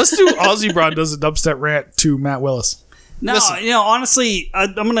 Let's do Aussie Broad does a dubstep rant to Matt Willis. No, Listen. honestly,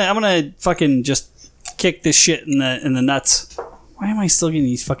 I'm gonna fucking just kick this shit in the nuts. Why am I still getting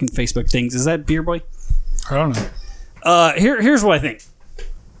these fucking Facebook things? Is that Beer Boy? I don't know. Here's what I think.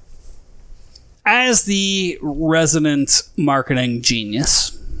 As the resident marketing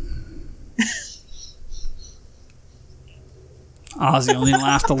genius, Ozzy only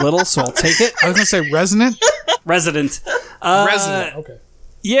laughed a little, so I'll take it. I was gonna say resonant. Resident. Resonant. Okay.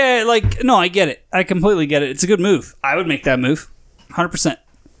 Yeah, no, I get it. I completely get it. It's a good move. I would make that move. 100%.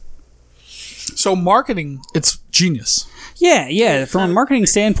 So marketing, it's genius. Yeah. From a marketing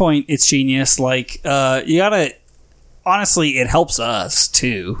standpoint, it's genius. You gotta... Honestly, it helps us,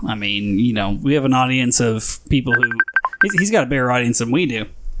 too. I mean, we have an audience of people who... He's got a bigger audience than we do.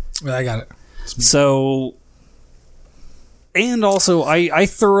 I got it. So... And also, I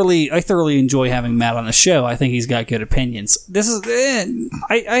thoroughly enjoy having Matt on the show. I think he's got good opinions. This is...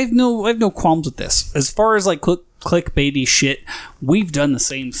 I have no qualms with this. As far as, clickbaity shit, we've done the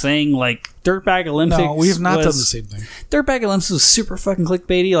same thing. Dirtbag Olympics... No, we have not done the same thing. Dirtbag Olympics was super fucking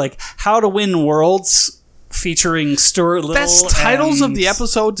clickbaity. How to Win Worlds... featuring Stuart Little. That's titles of the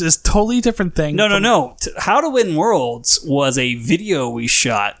episodes is totally different thing. No. How to Win Worlds was a video we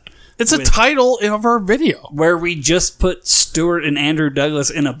shot. It's a title of our video where we just put Stuart and Andrew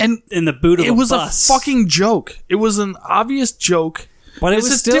Douglas in the boot of a bus. It was a fucking joke. It was an obvious joke. But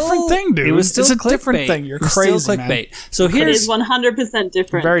it's a different thing, dude. It was still it's a clickbait. different thing. You're crazy, still clickbait. man. So It is 100%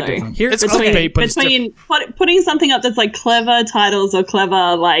 different. Very though. different. It's clickbait, but it's different. Putting something up that's clever titles or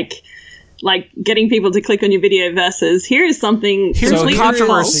clever getting people to click on your video versus here is something Here's completely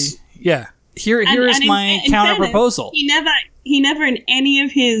controversy. false. Yeah. Here And is my in counter fairness, proposal. He never in any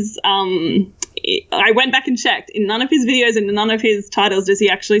of his I went back and checked. In none of his videos and in none of his titles does he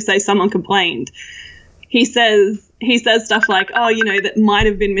actually say someone complained. He says stuff like, that might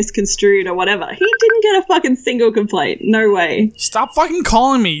have been misconstrued or whatever. He didn't get a fucking single complaint. No way. Stop fucking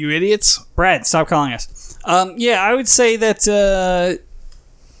calling me, you idiots. Brad, stop calling us. I would say that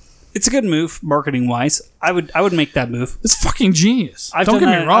it's a good move, marketing wise. I would make that move. It's fucking genius. Don't get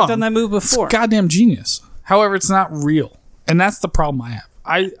me wrong. I've done that move before. It's goddamn genius. However, it's not real, and that's the problem I have.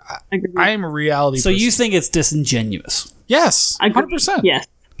 I am a reality. So person. you think it's disingenuous? Yes, 100%. Yes.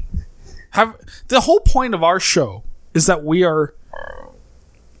 The whole point of our show is that we are,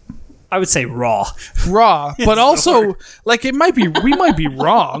 I would say raw, but also we might be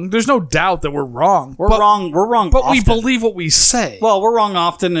wrong. There's no doubt that we're wrong. We're wrong, but often. we believe what we say. Well, we're wrong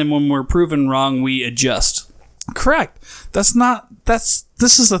often, and when we're proven wrong, we adjust. Correct. This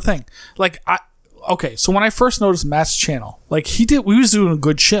is the thing. So when I first noticed Matt's channel, we was doing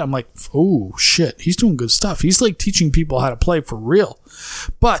good shit. I'm like, oh shit, he's doing good stuff. He's teaching people how to play for real.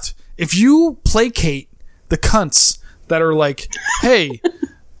 But if you placate the cunts that are hey,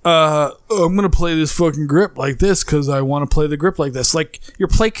 I'm gonna play this fucking grip like this because I want to play the grip like this. You're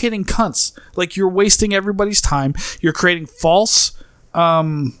placating cunts. You're wasting everybody's time. You're creating false.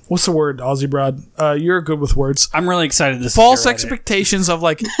 What's the word, Aussie Broad? You're good with words. I'm really excited. False expectations of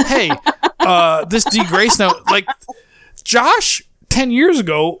hey, this D Grace note. Josh 10 years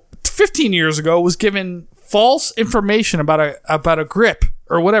ago, 15 years ago, was given false information about a grip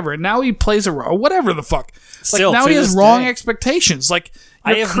or whatever, and now he plays or whatever the fuck. Still, now to he has this wrong day. expectations. I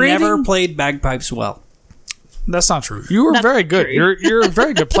have never played bagpipes well. That's not true. You were very good. true. You're a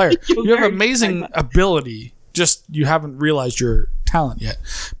very good player. You have very amazing good. ability. Just you haven't realized your talent yet.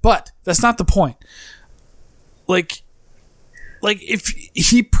 But that's not the point. If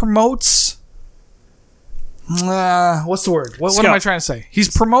he promotes, what's the word? What am I trying to say? He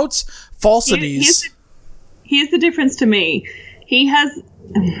promotes falsities. Here's the difference to me. He has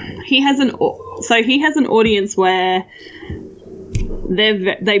an audience where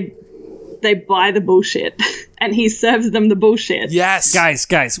they buy the bullshit and he serves them the bullshit. Yes,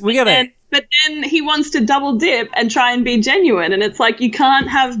 guys, we gotta. But then he wants to double dip and try and be genuine, and it's you can't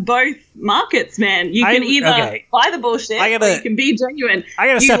have both markets, man. You can either buy the bullshit or you can be genuine. I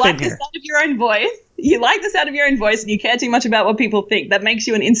gotta step in here. You like the sound of your own voice. You like the sound of your own voice, and you care too much about what people think. That makes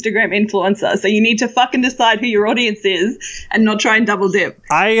you an Instagram influencer. So you need to fucking decide who your audience is and not try and double dip.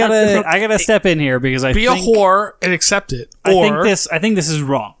 I gotta step in here because I be think, a whore and accept it. I think this is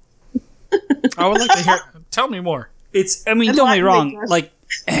wrong. I would like to hear. Tell me more. I mean, don't get me wrong. Like,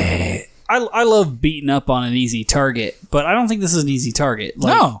 I love beating up on an easy target, but I don't think this is an easy target.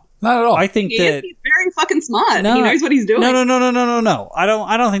 Like, no, not at all. I think that he's very fucking smart. He knows what he's doing. No. I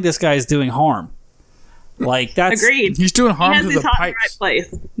don't think this guy's doing harm. Like, that's agreed. He's doing harm to the pipes. pipes. Right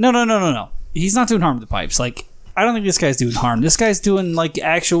place. No. He's not doing harm to the pipes. Like, I don't think this guy's doing harm. This guy's doing like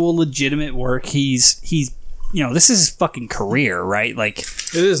actual legitimate work. He's this is his fucking career, right? Like,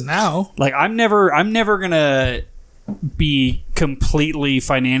 it is now. Like, I'm never gonna be completely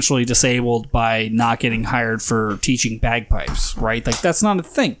financially disabled by not getting hired for teaching bagpipes, right? Like, that's not a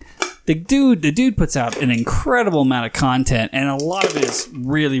thing. The dude puts out an incredible amount of content, and a lot of it is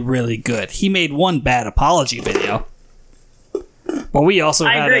really, really good. He made one bad apology video, but we also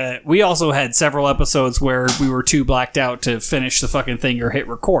had several episodes where we were too blacked out to finish the fucking thing or hit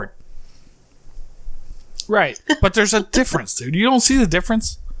record. Right, but there's a difference, dude. You don't see the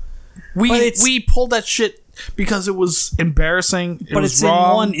difference. We pulled that shit because it was embarrassing. It was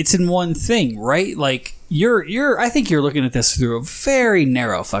wrong. It's in one thing, right? Like, I think you're looking at this through a very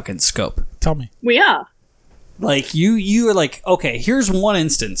narrow fucking scope. Tell me. We are. Like, you are like, okay, here's one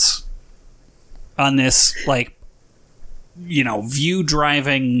instance on this, like, view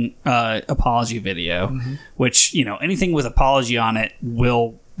driving apology video, which, anything with apology on it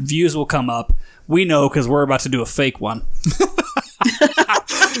views will come up. We know because we're about to do a fake one.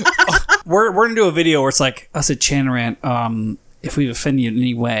 We're gonna do a video where it's like us at Chanarant. If we've offended you in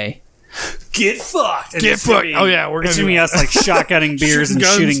any way, get fucked. Get fucked. Oh yeah, we're gonna do us like shotgunning beers and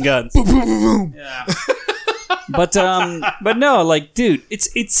shooting guns. Boom, boom, boom, boom. Yeah. But no, like, dude,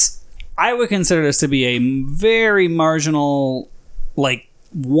 it's. I would consider this to be a very marginal, like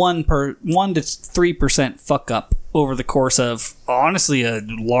 1 to 3% fuck up over the course of honestly a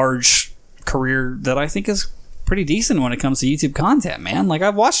large career that I think is pretty decent when it comes to YouTube content, man. Like,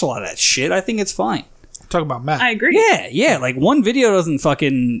 I've watched a lot of that shit. I think it's fine. Talk about Matt. I agree. Yeah. Like, one video doesn't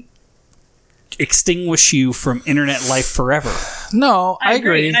fucking extinguish you from internet life forever. No, I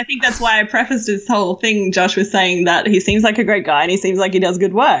agree. And I think that's why I prefaced this whole thing. Josh was saying that he seems like a great guy and he seems like he does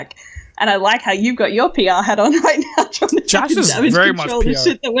good work. And I like how you've got your PR hat on right now. Josh is very much PR. The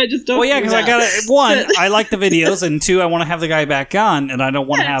shit that we're just talking well, yeah, because I got it. One, I like the videos, and two, I want to have the guy back on, and I don't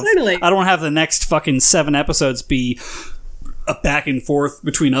want to have. Totally. I don't want to have the next fucking 7 episodes be a back and forth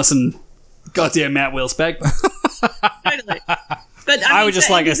between us and goddamn Matt Wilsbeck. Totally. But I would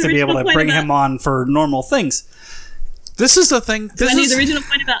just like us to be able to bring him on for normal things. This is the thing. His original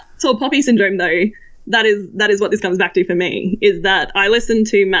point about tall poppy syndrome, though. That is what this comes back to for me, is that I listened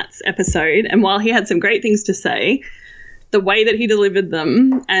to Matt's episode, and while he had some great things to say, the way that he delivered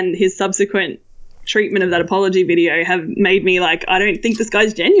them and his subsequent treatment of that apology video have made me like, I don't think this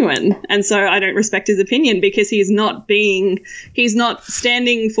guy's genuine. And so I don't respect his opinion because he's not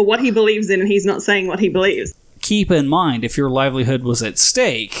standing for what he believes in, and he's not saying what he believes. Keep in mind, if your livelihood was at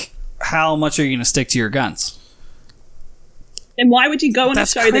stake, how much are you going to stick to your guns? And why would you go on a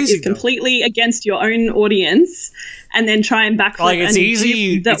show that is completely against your own audience and then try and backflip like, it's and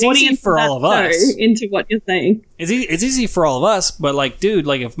easy, the it's audience easy for all of us into what you're saying? It's easy for all of us, but like, dude,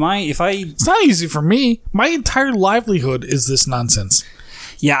 like it's not easy for me. My entire livelihood is this nonsense.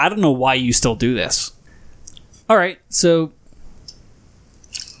 Yeah, I don't know why you still do this. All right, so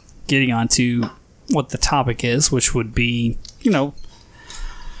getting on to what the topic is, which would be,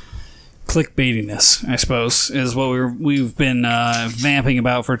 clickbaitiness, I suppose, is what we've been vamping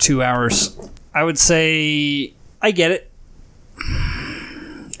about for 2 hours. I would say I get it.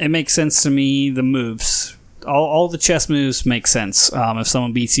 It makes sense to me, the moves. All the chess moves make sense. If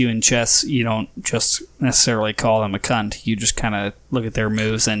someone beats you in chess, you don't just necessarily call them a cunt. You just kind of look at their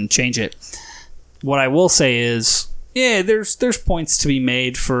moves and change it. What I will say is, yeah, there's points to be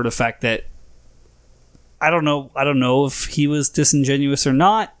made for the fact that I don't know if he was disingenuous or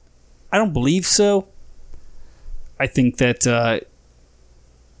not. I don't believe so. I think that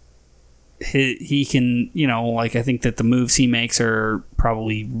he can, I think that the moves he makes are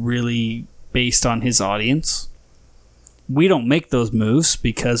probably really based on his audience. We don't make those moves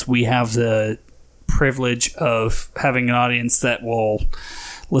because we have the privilege of having an audience that will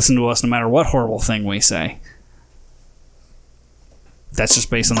listen to us no matter what horrible thing we say. That's just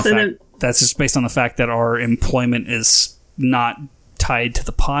based on the fact that our employment is not tied to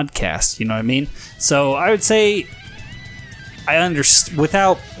the podcast, you know what I mean? So I would say I understand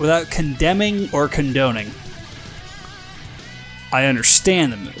without condemning or condoning. I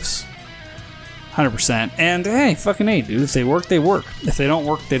understand the moves, 100%. And hey, fucking hey, dude, if they work, they work. If they don't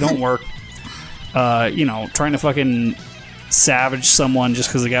work, they don't work. Trying to fucking savage someone just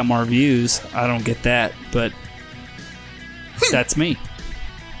because they got more views, I don't get that. But that's me.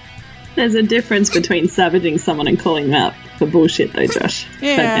 There's a difference between savaging someone and calling them out for bullshit, though, Josh.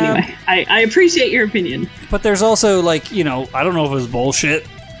 Yeah. But anyway, I appreciate your opinion. But there's also, like, you know, I don't know if it was bullshit.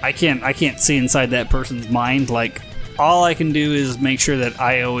 I can't see inside that person's mind. Like, all I can do is make sure that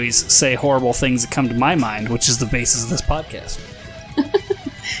I always say horrible things that come to my mind, which is the basis of this podcast.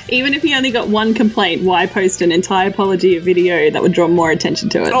 Even if you only got one complaint, why post an entire apology video that would draw more attention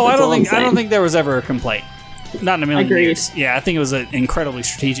to it? Oh, That's I all I'm don't saying. think there was ever a complaint. Not in a million Agreed. years. Yeah, I think it was an incredibly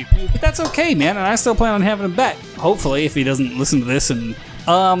strategic move, but that's okay, man. And I still plan on having him back. Hopefully, if he doesn't listen to this. And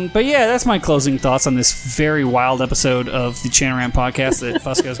but yeah, that's my closing thoughts on this very wild episode of the Chanaran podcast that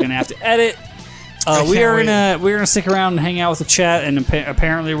Fusco's going to have to edit. We're gonna stick around and hang out with the chat, and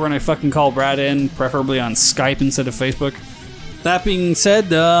apparently we're gonna fucking call Brad in, preferably on Skype instead of Facebook. That being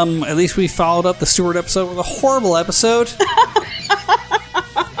said, at least we followed up the Stewart episode with a horrible episode.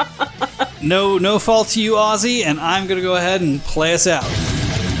 No fault to you, Ozzy, and I'm gonna go ahead and play us out.